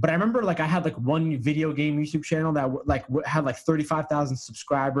 But I remember like I had like one video game YouTube channel that like had like 35,000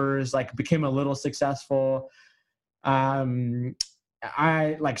 subscribers, like became a little successful.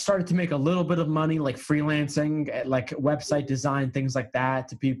 I like started to make a little bit of money, like freelancing, like website design, things like that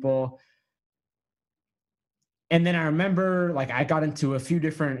to people. And then I remember like I got into a few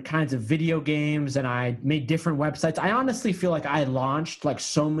different kinds of video games and I made different websites. I honestly feel like I launched like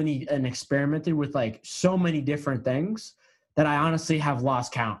so many and experimented with like so many different things that I honestly have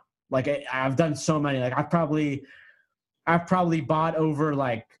lost count. Like I've done so many, like I've probably bought over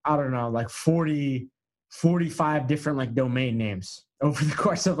like, I don't know, like 40, 45 different like domain names over the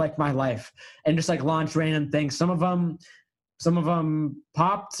course of like my life and just like launched random things. Some of them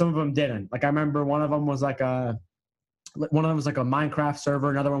popped, some of them didn't. Like I remember one of them was like a Minecraft server.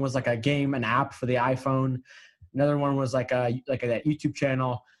 Another one was like an app for the iPhone. Another one was like that YouTube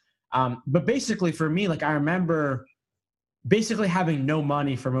channel. But basically for me, like I remember basically having no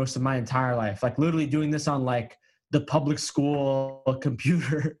money for most of my entire life, like literally doing this on like the public school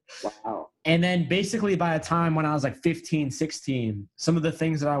computer. Wow. And then basically by the time when I was like 15, 16, some of the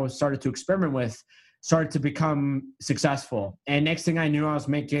things that I was started to experiment with started to become successful. And next thing I knew, I was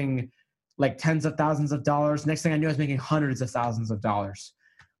making like tens of thousands of dollars. Next thing I knew, I was making hundreds of thousands of dollars.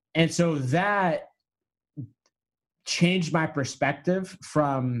 And so that changed my perspective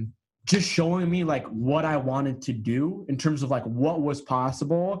from just showing me like what I wanted to do in terms of like what was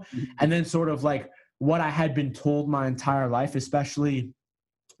possible. And then sort of like what I had been told my entire life, especially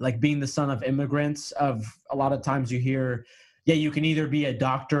like being the son of immigrants. Of a lot of times you hear, yeah, you can either be a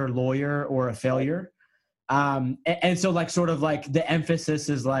doctor, lawyer, or a failure. And so like sort of like the emphasis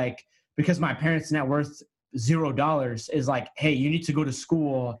is like, because my parents' net worth $0 is like, hey, you need to go to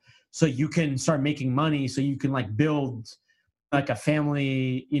school so you can start making money, so you can like build like a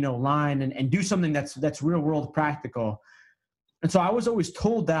family, line and do something that's real world practical. And so I was always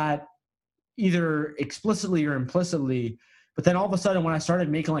told that either explicitly or implicitly. But then all of a sudden, when I started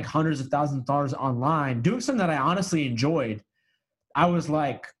making like hundreds of thousands of dollars online, doing something that I honestly enjoyed, I was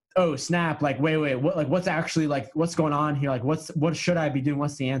like, oh snap, like wait, what's actually like, what's going on here? Like what should I be doing?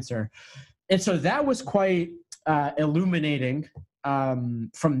 What's the answer? And so that was quite illuminating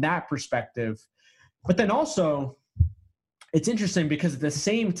from that perspective. But then also it's interesting because at the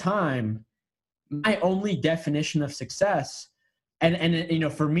same time, my only definition of success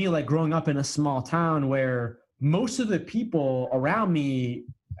and for me, like growing up in a small town where most of the people around me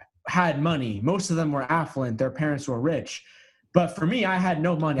had money, most of them were affluent, their parents were rich. But for me, I had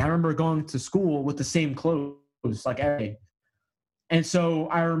no money. I remember going to school with the same clothes, like every day. And so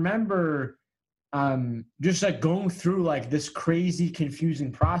I remember just like going through like this crazy,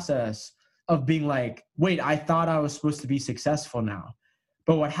 confusing process of being like, wait, I thought I was supposed to be successful now.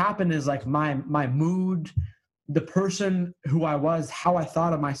 But what happened is like my mood, the person who I was, how I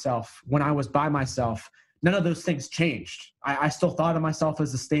thought of myself when I was by myself, none of those things changed. I still thought of myself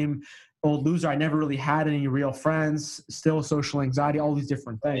as the same old loser. I never really had any real friends, still social anxiety, all these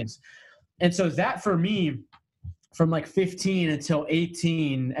different things. And so that for me, from like 15 until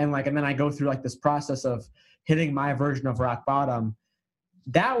 18, and then I go through like this process of hitting my version of rock bottom,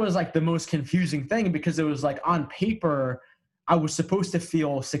 that was like the most confusing thing, because it was like on paper, I was supposed to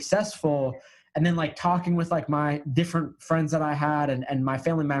feel successful. And then like talking with like my different friends that I had and my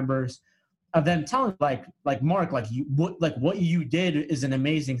family members, of them telling like Mark, like what you did is an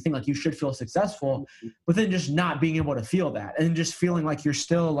amazing thing. Like you should feel successful, but then just not being able to feel that and just feeling like you're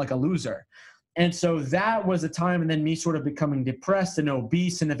still like a loser. And so that was a time, and then me sort of becoming depressed and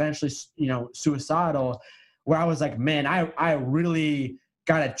obese and eventually, suicidal, where I was like, man, I really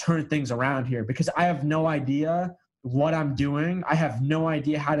got to turn things around here, because I have no idea what I'm doing. I have no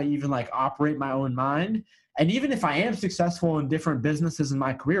idea how to even like operate my own mind. And even if I am successful in different businesses in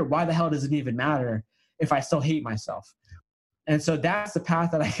my career, why the hell does it even matter if I still hate myself? And so that's the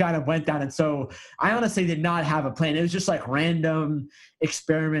path that I kind of went down. And so I honestly did not have a plan. It was just like random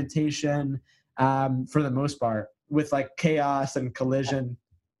experimentation for the most part, with like chaos and collision.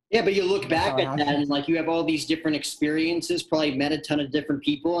 Yeah, but you look back at that and like you have all these different experiences, probably met a ton of different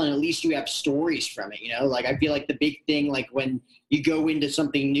people, and at least you have stories from it, Like I feel like the big thing, like when you go into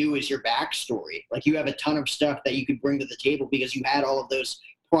something new, is your backstory. Like you have a ton of stuff that you could bring to the table because you had all of those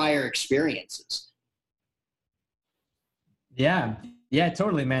prior experiences. Yeah,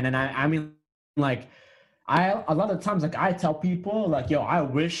 totally, man. And I mean, like a lot of times, like I tell people like, yo, I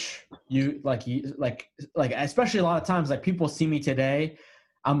wish you like especially a lot of times, like people see me today.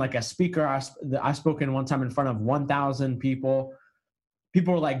 I'm like a speaker. I spoke in one time in front of 1,000 people.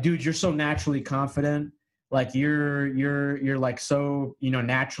 People were like, dude, you're so naturally confident. Like you're like so,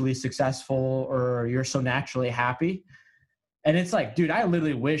 naturally successful, or you're so naturally happy. And it's like, dude, I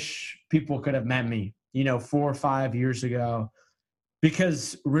literally wish people could have met me, 4 or 5 years ago,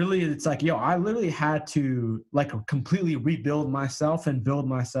 because really it's like, I literally had to like completely rebuild myself and build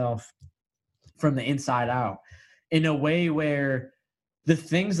myself from the inside out in a way where the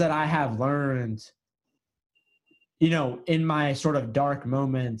things that I have learned, in my sort of dark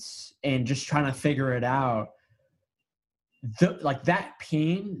moments and just trying to figure it out, like that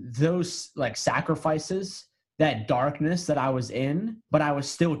pain, those like sacrifices, that darkness that I was in, but I was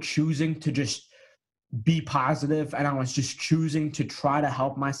still choosing to just be positive, and I was just choosing to try to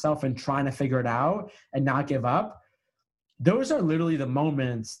help myself and trying to figure it out and not give up. Those are literally the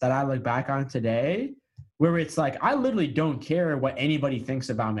moments that I look back on today where it's like, I literally don't care what anybody thinks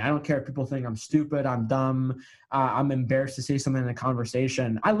about me. I don't care if people think I'm stupid, I'm dumb, I'm embarrassed to say something in a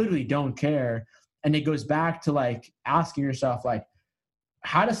conversation. I literally don't care. And it goes back to like asking yourself, like,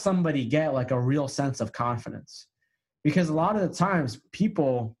 how does somebody get like a real sense of confidence? Because a lot of the times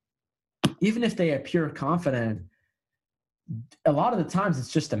people, even if they appear confident, a lot of the times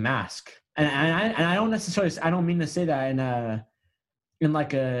it's just a mask. And I don't necessarily, I don't mean to say that in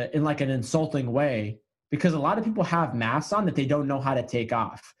like an insulting way, because a lot of people have masks on that they don't know how to take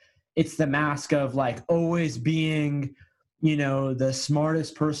off. It's the mask of like always being, the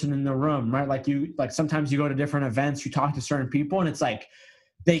smartest person in the room, right? Like sometimes you go to different events, you talk to certain people, and it's like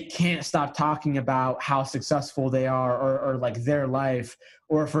they can't stop talking about how successful they are or like their life.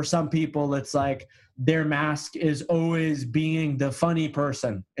 Or for some people, it's like their mask is always being the funny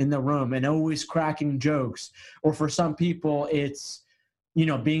person in the room and always cracking jokes. Or for some people, it's,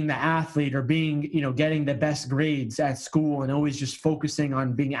 being the athlete or being, getting the best grades at school and always just focusing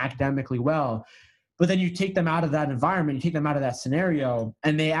on being academically well. But then you take them out of that environment, you take them out of that scenario,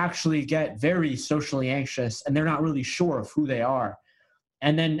 and they actually get very socially anxious and they're not really sure of who they are.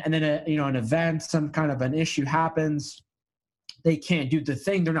 And then an event, some kind of an issue happens, they can't do the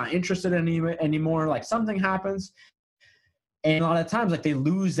thing, they're not interested in anymore, like something happens. And a lot of times, like they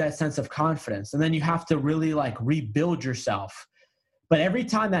lose that sense of confidence. And then you have to really like rebuild yourself. But every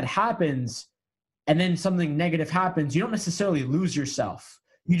time that happens and then something negative happens, you don't necessarily lose yourself.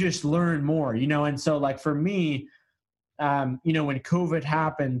 You just learn more, And so like for me, when COVID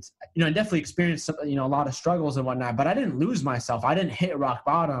happened, I definitely experienced some, a lot of struggles and whatnot, but I didn't lose myself. I didn't hit rock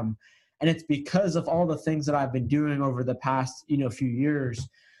bottom. And it's because of all the things that I've been doing over the past, few years.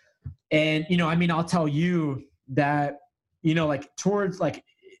 And, I'll tell you that, like towards like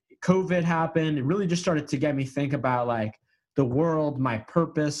COVID happened, it really just started to get me think about like the world, my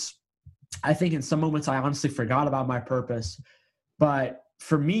purpose. I think in some moments I honestly forgot about my purpose, but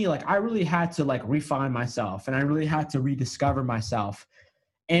for me, like I really had to like refine myself and I really had to rediscover myself.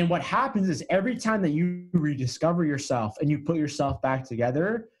 And what happens is every time that you rediscover yourself and you put yourself back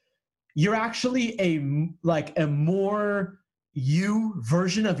together, you're actually a more you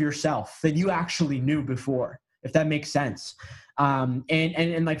version of yourself than you actually knew before, if that makes sense.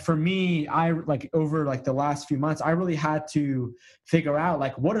 And like for me, I like over like the last few months, I really had to figure out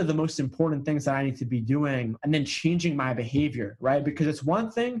like what are the most important things that I need to be doing and then changing my behavior, right? Because it's one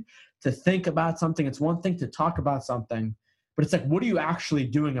thing to think about something, it's one thing to talk about something, but it's like, what are you actually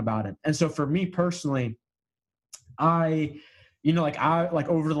doing about it? And so for me personally, I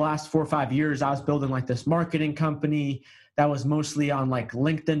over the last 4 or 5 years, I was building like this marketing company that was mostly on like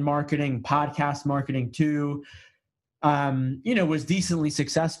LinkedIn marketing, podcast marketing too. Was decently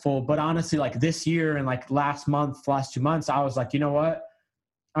successful, but honestly, like this year and like last 2 months, I was like, you know what?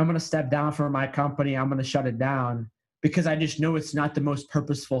 I'm going to step down from my company. I'm going to shut it down because I just know it's not the most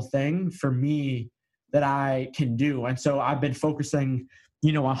purposeful thing for me that I can do. And so I've been focusing,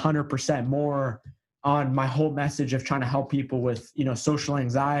 100% more on my whole message of trying to help people with, social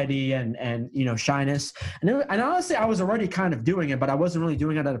anxiety and shyness. And honestly, I was already kind of doing it, but I wasn't really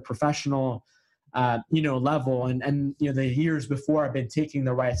doing it at a professional level. And the years before I've been taking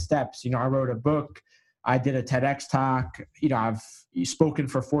the right steps. I wrote a book, I did a TEDx talk, I've spoken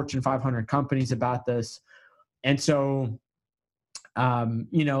for Fortune 500 companies about this. And so,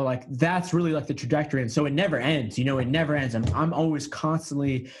 like that's really like the trajectory. And so it never ends, it never ends. I'm always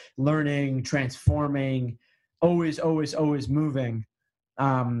constantly learning, transforming, always moving.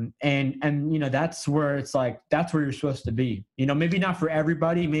 And that's where it's like, that's where you're supposed to be, maybe not for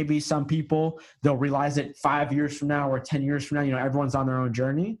everybody. Maybe some people, they'll realize it 5 years from now or 10 years from now, everyone's on their own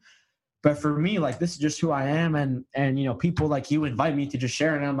journey. But for me, like, this is just who I am. And people like you invite me to just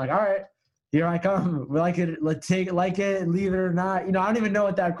share. And I'm like, all right, here I come. Like it, let's take it, like it, leave it or not. I don't even know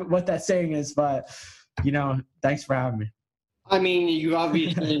what that saying is, but thanks for having me. I mean, you've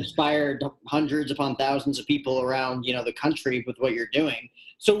obviously inspired hundreds upon thousands of people around, the country with what you're doing.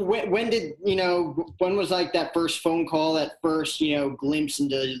 So when was like that first phone call, that first, glimpse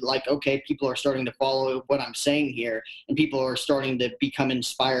into like, okay, people are starting to follow what I'm saying here and people are starting to become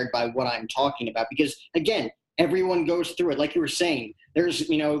inspired by what I'm talking about? Because again, everyone goes through it. Like you were saying, there's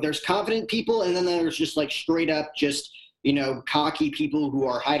confident people and then there's just like straight up just, cocky people who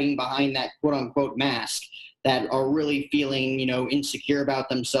are hiding behind that quote unquote mask, that are really feeling, insecure about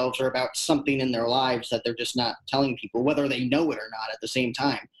themselves or about something in their lives that they're just not telling people, whether they know it or not at the same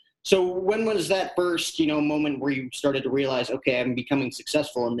time. So when was that first, moment where you started to realize, okay, I'm becoming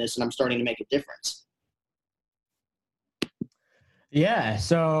successful in this and I'm starting to make a difference? Yeah.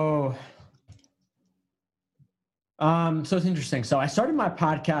 So it's interesting. So I started my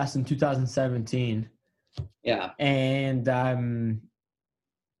podcast in 2017. Yeah.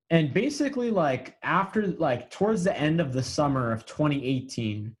 And basically, like, after, like, towards the end of the summer of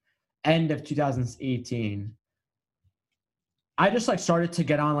 2018, end of 2018, I just, like, started to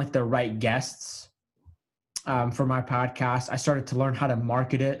get on, like, the right guests for my podcast. I started to learn how to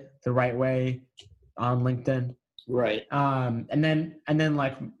market it the right way on LinkedIn. Right. And then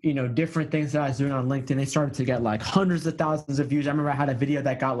like, different things that I was doing on LinkedIn, they started to get, like, hundreds of thousands of views. I remember I had a video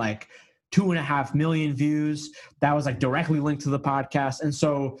that got, like, 2.5 million views that was like directly linked to the podcast. And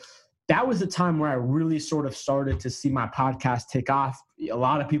so that was the time where I really sort of started to see my podcast take off. A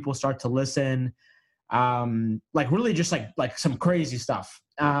lot of people start to listen, like really just like some crazy stuff.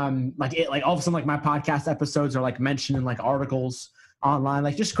 Like all of a sudden, like my podcast episodes are like mentioned in like articles online,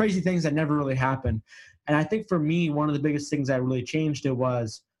 like just crazy things that never really happened. And I think for me, one of the biggest things that really changed it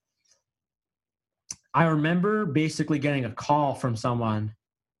was I remember basically getting a call from someone.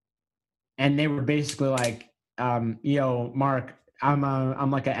 And they were basically like, Mark,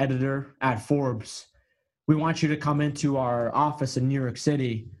 I'm like an editor at Forbes. We want you to come into our office in New York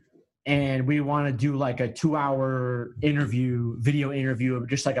City, and we want to do like a 2-hour video interview,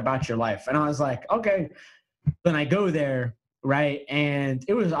 just like about your life. And I was like, okay. Then I go there, right? And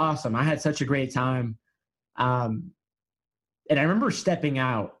it was awesome. I had such a great time. And I remember stepping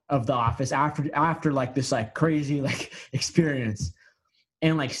out of the office after like this like crazy like experience.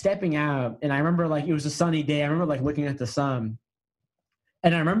 And like stepping out, and I remember like it was a sunny day. I remember like looking at the sun,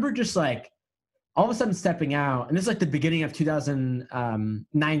 and I remember just like all of a sudden stepping out. And this is like the beginning of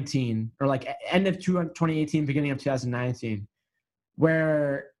 2019, or like end of 2018, beginning of 2019,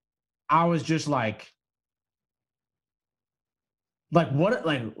 where I was just like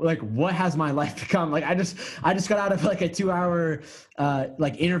what has my life become? Like I just got out of like a 2-hour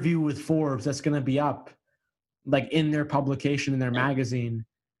like interview with Forbes that's gonna be up like in their publication, in their magazine.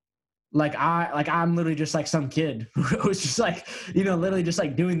 Like I'm literally just like some kid who was just like, literally just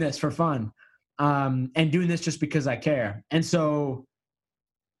like doing this for fun, and doing this just because I care. And so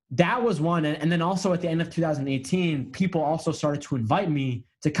that was one. And then also at the end of 2018, people also started to invite me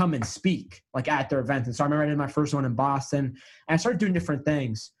to come and speak like at their events. And so I remember I did my first one in Boston, and I started doing different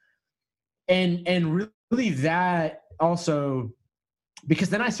things. And really that also,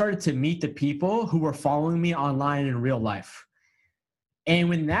 because then I started to meet the people who were following me online in real life. And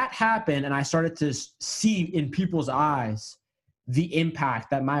when that happened and I started to see in people's eyes the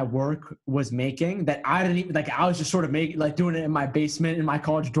impact that my work was making, that I didn't even, like, I was just sort of making, like doing it in my basement, in my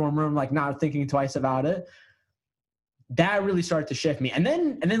college dorm room, like not thinking twice about it. That really started to shift me. And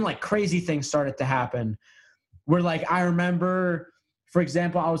then like crazy things started to happen where like, I remember, for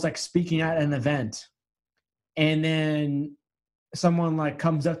example, I was like speaking at an event, and then someone like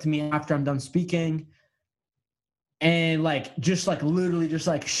comes up to me after I'm done speaking and like just like literally just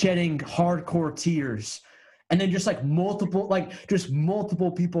like shedding hardcore tears, and then just like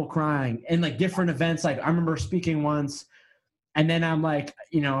multiple people crying, and like different events. Like I remember speaking once, and then I'm like,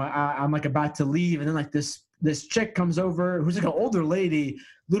 I'm like about to leave, and then like this chick comes over who's like an older lady,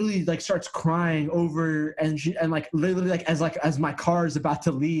 literally like starts crying over, and like literally like as my car is about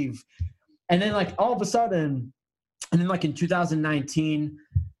to leave. And then like all of a sudden, and then like in 2019,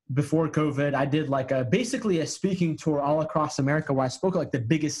 before COVID, I did like basically a speaking tour all across America where I spoke at like the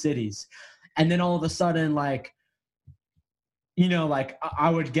biggest cities. And then all of a sudden, like, like I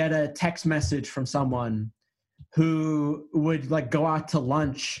would get a text message from someone who would like go out to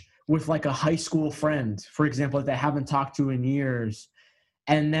lunch with like a high school friend, for example, that they haven't talked to in years.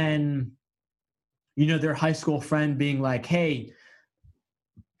 And then, their high school friend being like, hey,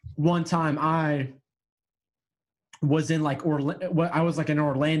 one time I was in like I was like in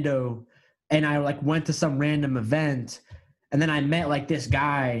Orlando, and I like went to some random event, and then I met like this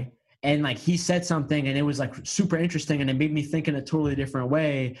guy, and like he said something, and it was like super interesting, and it made me think in a totally different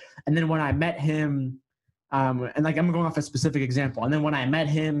way. And then when I met him And like, I'm going off a specific example. And then when I met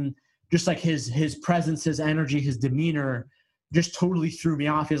him, just like his presence, his energy, his demeanor just totally threw me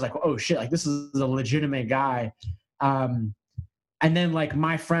off. He was like, oh shit, like this is a legitimate guy. And then like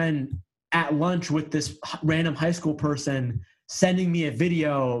my friend at lunch with this random high school person sending me a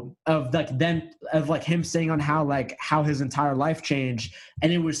video of like him saying on how his entire life changed.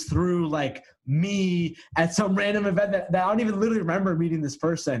 And it was through like me at some random event that I don't even literally remember meeting this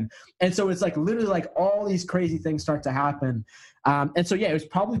person. And so it's like literally like all these crazy things start to happen. And so, yeah, it was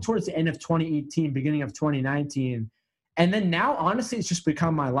probably towards the end of 2018, beginning of 2019. And then now, honestly, it's just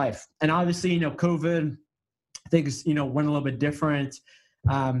become my life. And obviously, COVID, things, went a little bit different.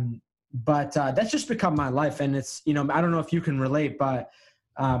 But that's just become my life. And it's, I don't know if you can relate, but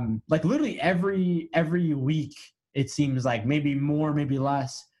like literally every week, it seems like maybe more, maybe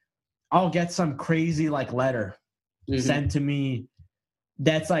less, I'll get some crazy like letter sent to me.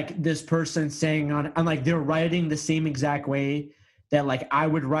 That's like this person saying I'm like, they're writing the same exact way that like I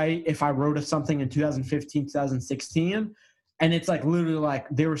would write if I wrote something in 2015, 2016. And it's like literally like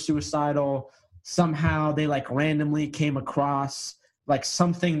they were suicidal. Somehow they like randomly came across like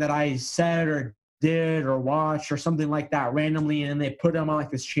something that I said or did or watched or something like that randomly. And they put them on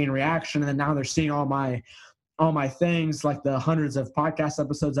like this chain reaction. And then now they're seeing all my things, like the hundreds of podcast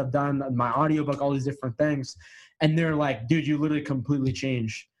episodes I've done, my audiobook, all these different things. And they're like, dude, you literally completely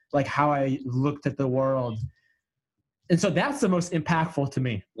changed like how I looked at the world. And so that's the most impactful to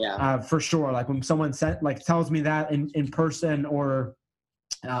me. Yeah, for sure. Like when someone tells me that in person or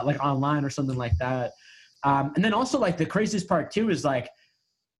like online or something like that. And then also like the craziest part too is like,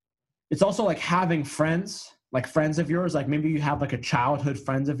 it's also like having friends, like friends of yours, like maybe you have like a childhood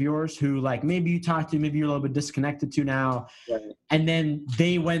friends of yours who like maybe you talk to, maybe you're a little bit disconnected to now. Right. And then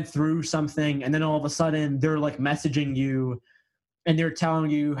they went through something and then all of a sudden they're like messaging you and they're telling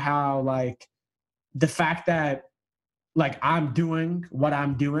you how like the fact that like I'm doing what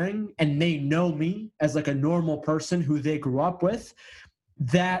I'm doing and they know me as like a normal person who they grew up with,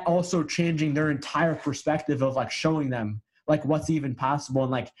 that also changing their entire perspective of like showing them like what's even possible.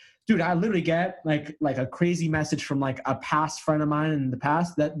 And like, dude, I literally get like a crazy message from like a past friend of mine in the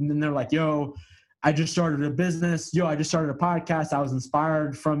past that, and then they're like, yo, I just started a business. Yo, I just started a podcast. I was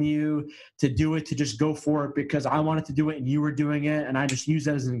inspired from you to do it, to just go for it because I wanted to do it and you were doing it. And I just use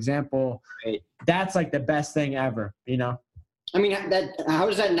that as an example. Right. That's like the best thing ever, I mean, how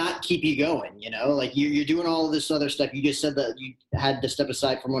does that not keep you going? Like you're doing all of this other stuff. You just said that you had to step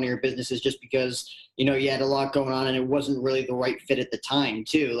aside from one of your businesses just because, you had a lot going on and it wasn't really the right fit at the time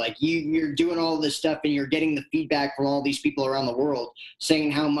too. Like you're doing all of this stuff and you're getting the feedback from all these people around the world saying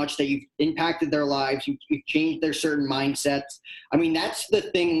how much that you've impacted their lives. You've changed their certain mindsets. I mean, that's the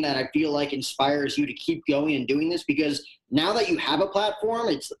thing that I feel like inspires you to keep going and doing this, because now that you have a platform,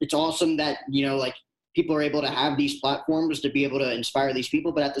 it's awesome that, like, people are able to have these platforms to be able to inspire these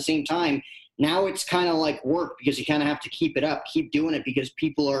people. But at the same time, now it's kind of like work because you kind of have to keep it up, keep doing it because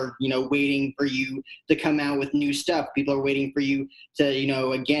people are, waiting for you to come out with new stuff. People are waiting for you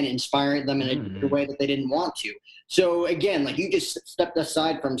to, again, inspire them in a way that they didn't want to. So again, like you just stepped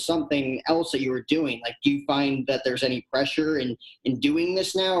aside from something else that you were doing. Like, do you find that there's any pressure in doing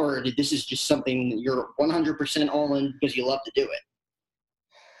this now, or this is just something that you're 100% all in because you love to do it?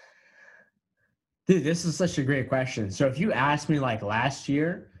 Dude, this is such a great question. So if you asked me like last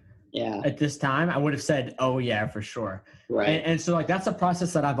year, at this time, I would have said, oh yeah, for sure. Right. And so like, that's a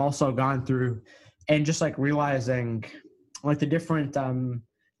process that I've also gone through, and just like realizing like the different,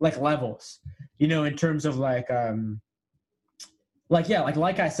 like levels, in terms of like I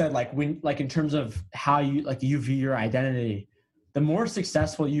said, like when, like in terms of how you view your identity, the more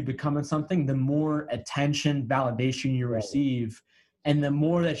successful you become in something, the more attention, validation you receive. And the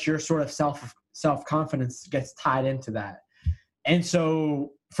more that your sort of self-confidence gets tied into that. And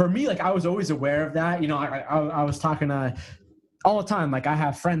so for me, like I was always aware of that. I was talking to all the time. Like I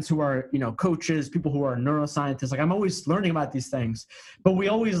have friends who are, coaches, people who are neuroscientists. Like I'm always learning about these things, but we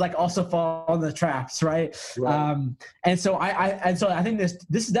always like also fall on the traps. Right. And so I think this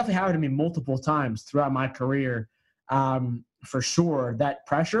has definitely happened to me multiple times throughout my career. For sure, that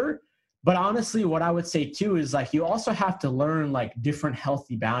pressure. But honestly, what I would say too is like you also have to learn like different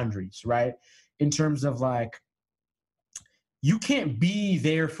healthy boundaries, right? In terms of like, you can't be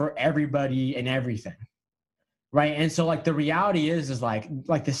there for everybody and everything, right? And so like the reality is like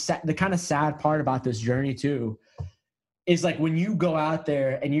the kind of sad part about this journey too is like when you go out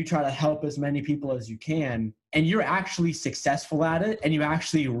there and you try to help as many people as you can and you're actually successful at it and you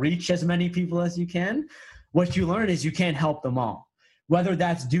actually reach as many people as you can, what you learn is you can't help them all. Whether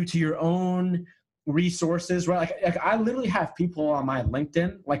that's due to your own resources, right? Like I literally have people on my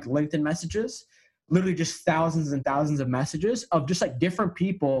LinkedIn, like LinkedIn messages literally just thousands and thousands of messages of just like different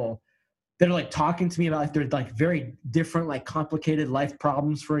people that are like talking to me about like their like very different, like complicated life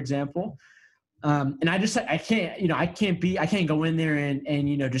problems, for example. And I just, I can't go in there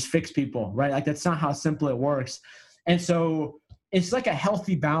and, just fix people, right? Like that's not how simple it works. And so it's like a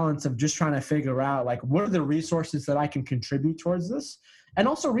healthy balance of just trying to figure out like, what are the resources that I can contribute towards this? And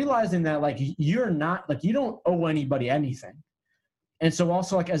also realizing that like, you're not like, you don't owe anybody anything. And so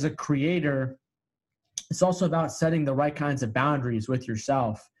also like as a creator, it's also about setting the right kinds of boundaries with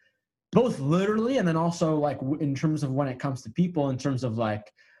yourself, both literally and then also like in terms of when it comes to people, in terms of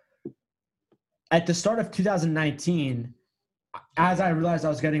like at the start of 2019, as I realized I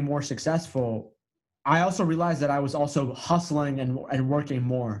was getting more successful, I also realized that I was also hustling and working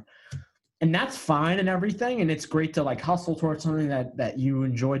more. And that's fine and everything. And it's great to like hustle towards something that you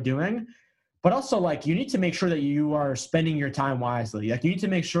enjoy doing. But also like you need to make sure that you are spending your time wisely. Like you need to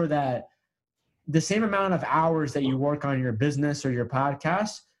make sure that the same amount of hours that you work on your business or your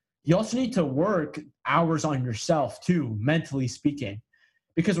podcast, you also need to work hours on yourself too, mentally speaking.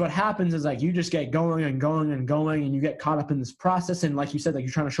 Because what happens is like you just get going and going and going and you get caught up in this process. And like you said, like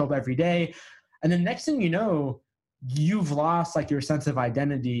you're trying to show up every day. And then next thing you know, you've lost like your sense of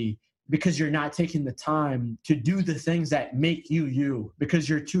identity because you're not taking the time to do the things that make you, because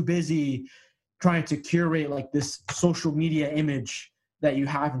you're too busy trying to curate like this social media image that you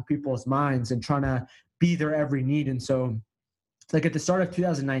have in people's minds and trying to be their every need. And so like at the start of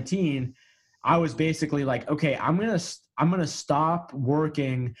 2019, I was basically like, okay, I'm going to stop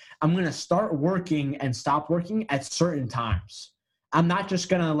working. I'm going to start working and stop working at certain times. I'm not just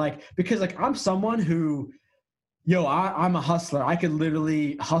going to like, because like I'm someone who, I'm a hustler. I could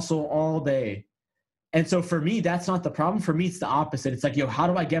literally hustle all day. And so for me, that's not the problem. For me, it's the opposite. It's like, how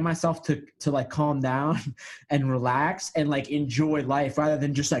do I get myself to like calm down and relax and like enjoy life rather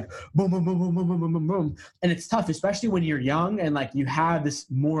than just like boom, boom, boom, boom, boom, boom, boom, boom, boom. And it's tough, especially when you're young and like you have this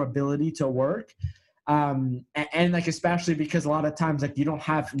more ability to work. And like, especially because a lot of times, like you don't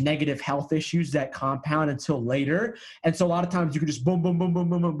have negative health issues that compound until later. And so a lot of times you can just boom, boom, boom, boom,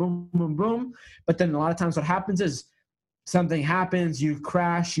 boom, boom, boom, boom, boom. But then a lot of times what happens is something happens, you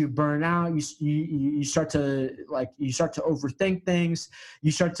crash, you burn out, you start to overthink things,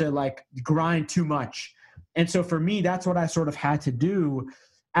 you start to like grind too much. And so for me, that's what I sort of had to do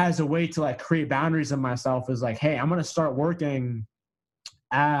as a way to like create boundaries in myself, is like, hey, I'm going to start working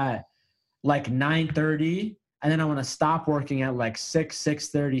at like 9:30, and then I want to stop working at like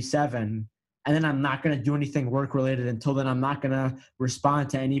 6:37, and then I'm not going to do anything work related until then. I'm not going to respond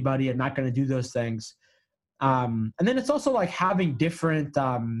to anybody. I'm not going to do those things. And then it's also like having different,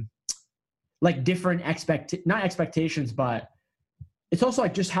 not expectations, but it's also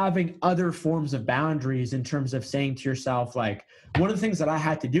like just having other forms of boundaries in terms of saying to yourself, like, one of the things that I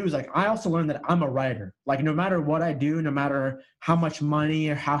had to do is like, I also learned that I'm a writer. Like no matter what I do, no matter how much money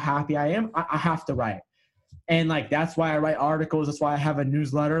or how happy I am, I have to write. And like, that's why I write articles. That's why I have a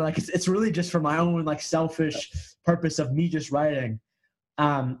newsletter. Like it's really just for my own like selfish purpose of me just writing.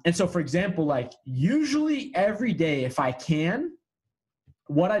 And so for example, like usually every day, if I can,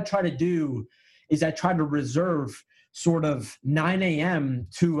 what I try to do is I try to reserve sort of 9 a.m.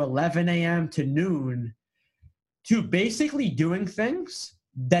 to 11 a.m. to noon to basically doing things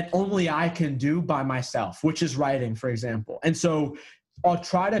that only I can do by myself, which is writing, for example. And so I'll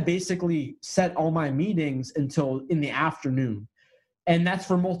try to basically set all my meetings until in the afternoon. And that's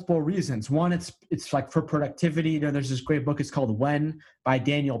for multiple reasons. One, it's like for productivity. There's this great book. It's called When by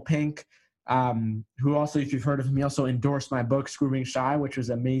Daniel Pink, who also, if you've heard of him, he also endorsed my book, Screw Being Shy, which was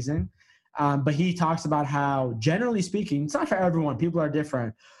amazing. But he talks about how, generally speaking, it's not for everyone. People are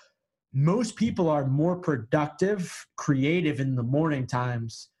different. Most people are more productive, creative in the morning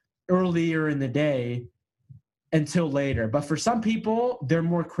times, earlier in the day until later. But for some people, they're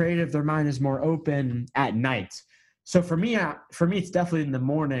more creative. Their mind is more open at night. So for me, it's definitely in the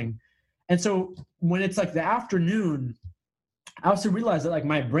morning. And so when it's like the afternoon, I also realize that like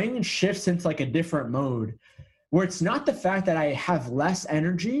my brain shifts into like a different mode where it's not the fact that I have less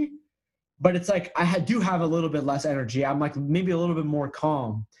energy, but it's like I do have a little bit less energy. I'm like maybe a little bit more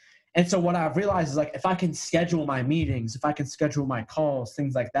calm. And so what I've realized is like if I can schedule my meetings, if I can schedule my calls,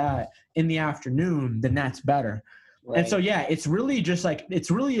 things like that in the afternoon, then that's better. Right. And so, yeah, it's really just like,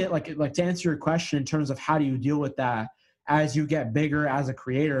 like to answer your question in terms of how do you deal with that as you get bigger as a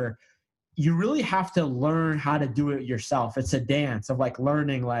creator, you really have to learn how to do it yourself. It's a dance of like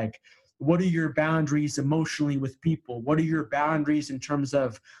learning, like, what are your boundaries emotionally with people? What are your boundaries in terms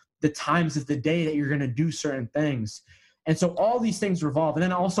of the times of the day that you're going to do certain things? And so all these things revolve. And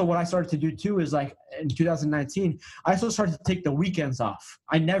then also what I started to do too is like in 2019, I also started to take the weekends off.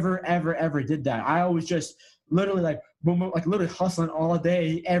 I never, ever, ever did that. I always just literally like, boom, boom, like literally hustling all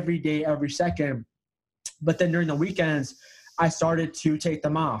day, every second. But then during the weekends, I started to take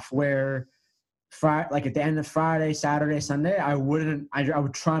them off where like at the end of Friday, Saturday, Sunday, I would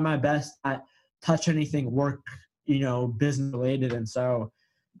try my best at touch anything work, business related. And so,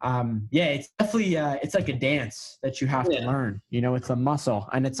 it's definitely, it's like a dance that you have to learn, it's a muscle,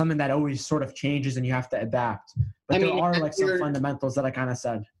 and it's something that always sort of changes and you have to adapt. But there are like some fundamentals that I kind of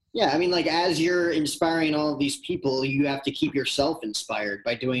said. Yeah. I mean, like as you're inspiring all of these people, you have to keep yourself inspired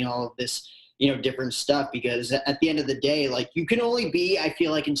by doing all of this, different stuff, because at the end of the day, like you can only be, I feel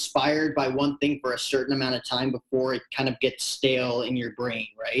like, inspired by one thing for a certain amount of time before it kind of gets stale in your brain,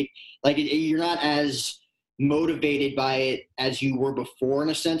 right? Like you're not as motivated by it as you were before in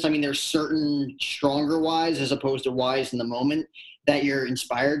a sense. I mean, there's certain stronger whys as opposed to whys in the moment that you're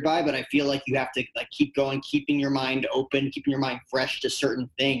inspired by, but I feel like you have to like keep going, keeping your mind open, keeping your mind fresh to certain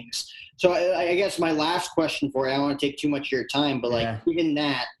things. So I guess my last question for you, I don't want to take too much of your time, but like even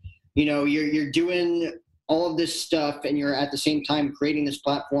that, you're doing all of this stuff and you're at the same time creating this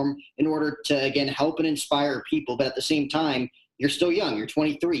platform in order to, again, help and inspire people. But at the same time, you're still young. You're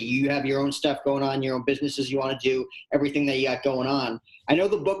 23. You have your own stuff going on, your own businesses you want to do, everything that you got going on. I know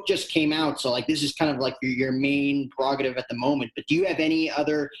the book just came out, so like this is kind of like your main prerogative at the moment. But do you have any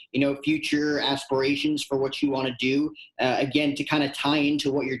other, future aspirations for what you want to do, again, to kind of tie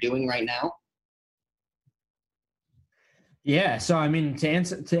into what you're doing right now? Yeah. So, I mean, say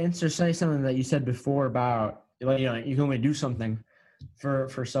something that you said before about, you can only do something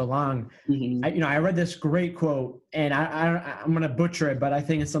for so long. Mm-hmm. I read this great quote, and I'm going to butcher it, but I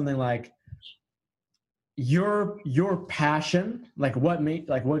think it's something like your passion, like what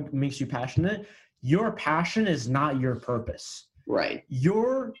makes you passionate. Your passion is not your purpose. Right.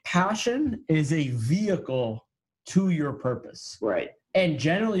 Your passion is a vehicle to your purpose. Right. And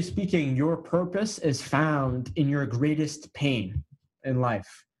generally speaking, your purpose is found in your greatest pain in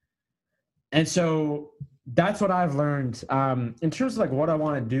life. And so that's what I've learned in terms of like what I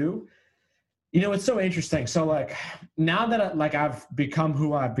want to do. It's so interesting. So like now that I've become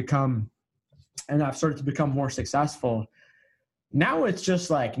who I've become and I've started to become more successful, now it's just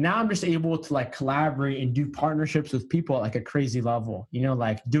like, now I'm just able to like collaborate and do partnerships with people at like a crazy level,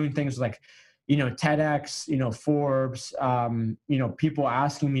 like doing things like, TEDx, Forbes, people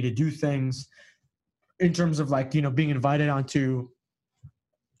asking me to do things in terms of like, being invited onto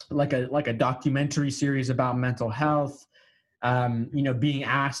like a documentary series about mental health, being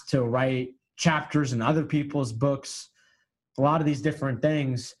asked to write chapters in other people's books, a lot of these different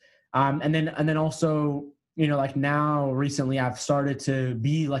things. And then also, like now recently I've started to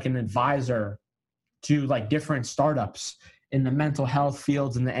be like an advisor to like different startups in the mental health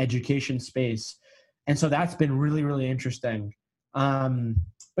fields in the education space. And so that's been really, really interesting.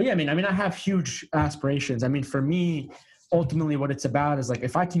 But yeah, I mean, I have huge aspirations. I mean, for me, ultimately what it's about is like,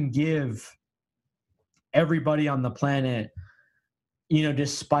 if I can give everybody on the planet,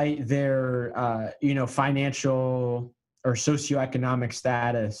 despite their, financial or socioeconomic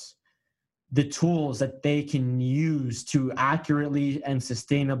status, the tools that they can use to accurately and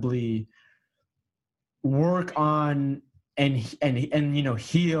sustainably work on and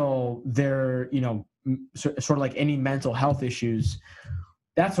heal their, sort of like any mental health issues.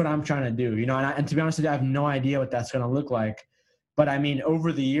 That's what I'm trying to do, and to be honest with you, I have no idea what that's going to look like. But I mean,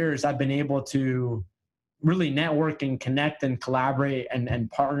 over the years, I've been able to really network and connect and collaborate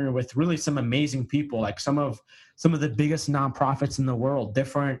and partner with really some amazing people, like some of the biggest nonprofits in the world,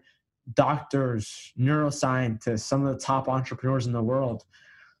 different doctors, neuroscientists, some of the top entrepreneurs in the world.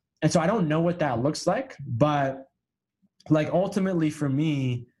 And so I don't know what that looks like, but like ultimately for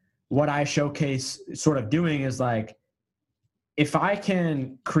me, what I showcase sort of doing is like, if I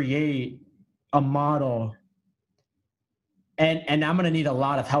can create a model, and I'm going to need a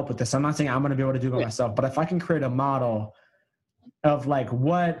lot of help with this. I'm not saying I'm going to be able to do it by myself, but if I can create a model of like,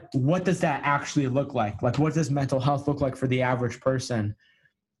 what does that actually look like? Like, what does mental health look like for the average person?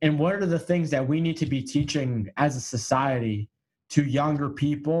 And what are the things that we need to be teaching as a society to younger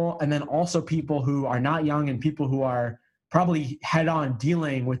people, and then also people who are not young and people who are probably head on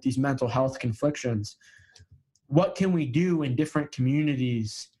dealing with these mental health conflictions? What can we do in different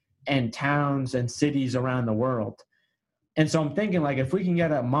communities and towns and cities around the world? And so I'm thinking like, if we can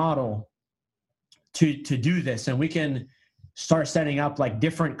get a model to do this, and we can start setting up like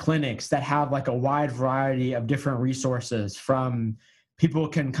different clinics that have like a wide variety of different resources, from people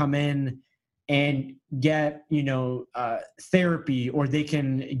can come in and get, therapy, or they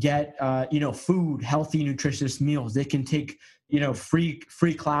can get, food, healthy, nutritious meals. They can take,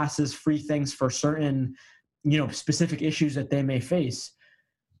 free classes, free things for certain, specific issues that they may face,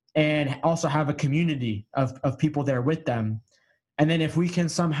 and also have a community of people there with them. And then if we can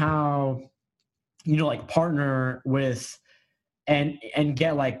somehow, partner with and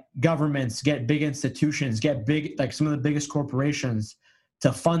get like governments, get big institutions, get big, like some of the biggest corporations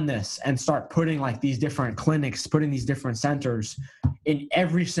to fund this and start putting like these different clinics, putting these different centers in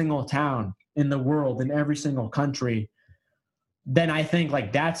every single town in the world, in every single country, then I think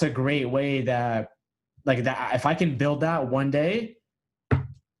like that's a great way that if I can build that one day,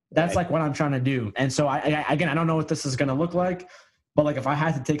 that's like what I'm trying to do. And so I don't know what this is going to look like, but like if I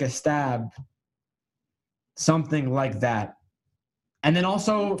had to take a stab, something like that. And then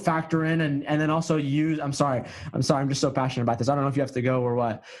also factor in and then also use, I'm sorry. I'm just so passionate about this. I don't know if you have to go or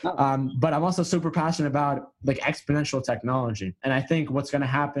what. But I'm also super passionate about like exponential technology. And I think what's going to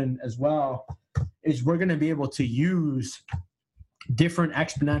happen as well is we're going to be able to use different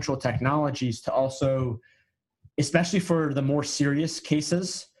exponential technologies to also, especially for the more serious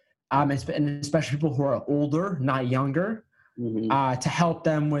cases, and especially people who are older, not younger, to help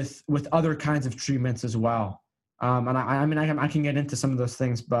them with other kinds of treatments as well. And I can get into some of those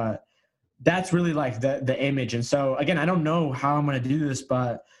things, but that's really like the image. And so again, I don't know how I'm going to do this,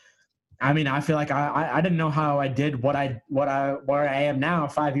 but I mean, I feel like I didn't know how I did where I am now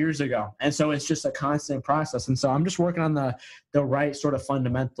 5 years ago. And so it's just a constant process. And so I'm just working on the right sort of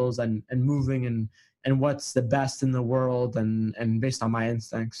fundamentals and moving and what's the best in the world and based on my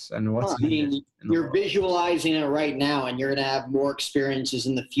instincts and what's you're visualizing it right now, and you're going to have more experiences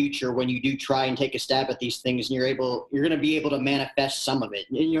in the future when you do try and take a stab at these things, and you're going to be able to manifest some of it.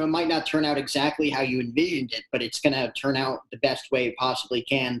 And, it might not turn out exactly how you envisioned it, but it's going to turn out the best way it possibly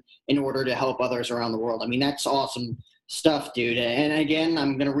can in order to help others around the world. I mean, that's awesome stuff, dude. And again,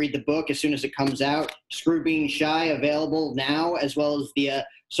 I'm going to read the book as soon as it comes out. Screw Being Shy, available now, as well as the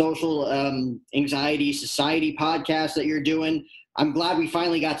Social Anxiety Society podcast that you're doing. I'm glad we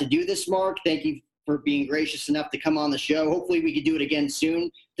finally got to do this, Mark. Thank you for being gracious enough to come on the show. Hopefully we could do it again soon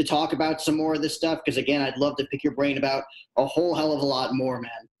to talk about some more of this stuff, because again, I'd love to pick your brain about a whole hell of a lot more,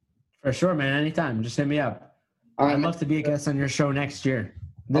 man. For sure, man. Anytime. Just hit me up. All right, I'd love to be a guest on your show next year.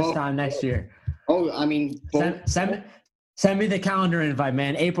 Time next year. Oh, I mean, send me the calendar invite,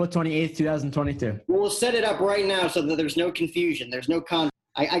 man. April 28th, 2022. We'll set it up right now so that there's no confusion. There's no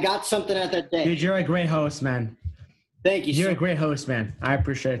I got something at that day. Dude, you're a great host, man. Thank you. You're a great host, man. I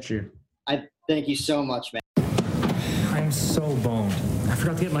appreciate you. I thank you so much, man. I'm so boned. I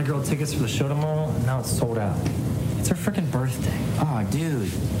forgot to get my girl tickets for the show tomorrow, and now it's sold out. It's her freaking birthday. Oh, dude.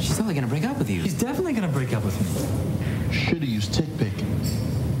 She's totally gonna break up with you. She's definitely gonna break up with me. Should've used TickPick.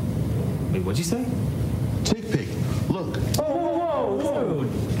 Wait, what'd you say? TickPick. Look. Whoa, dude.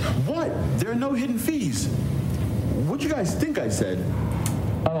 What? There are no hidden fees. What'd you guys think I said?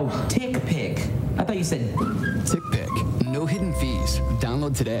 Oh, TickPick. I thought you said TickPick. No hidden fees.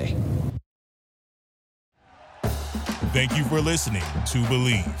 Download today. Thank you for listening to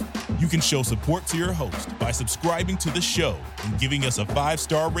Believe. You can show support to your host by subscribing to the show and giving us a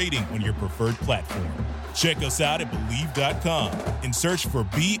 5-star rating on your preferred platform. Check us out at Believe.com and search for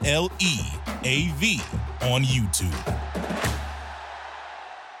BLEAV on YouTube.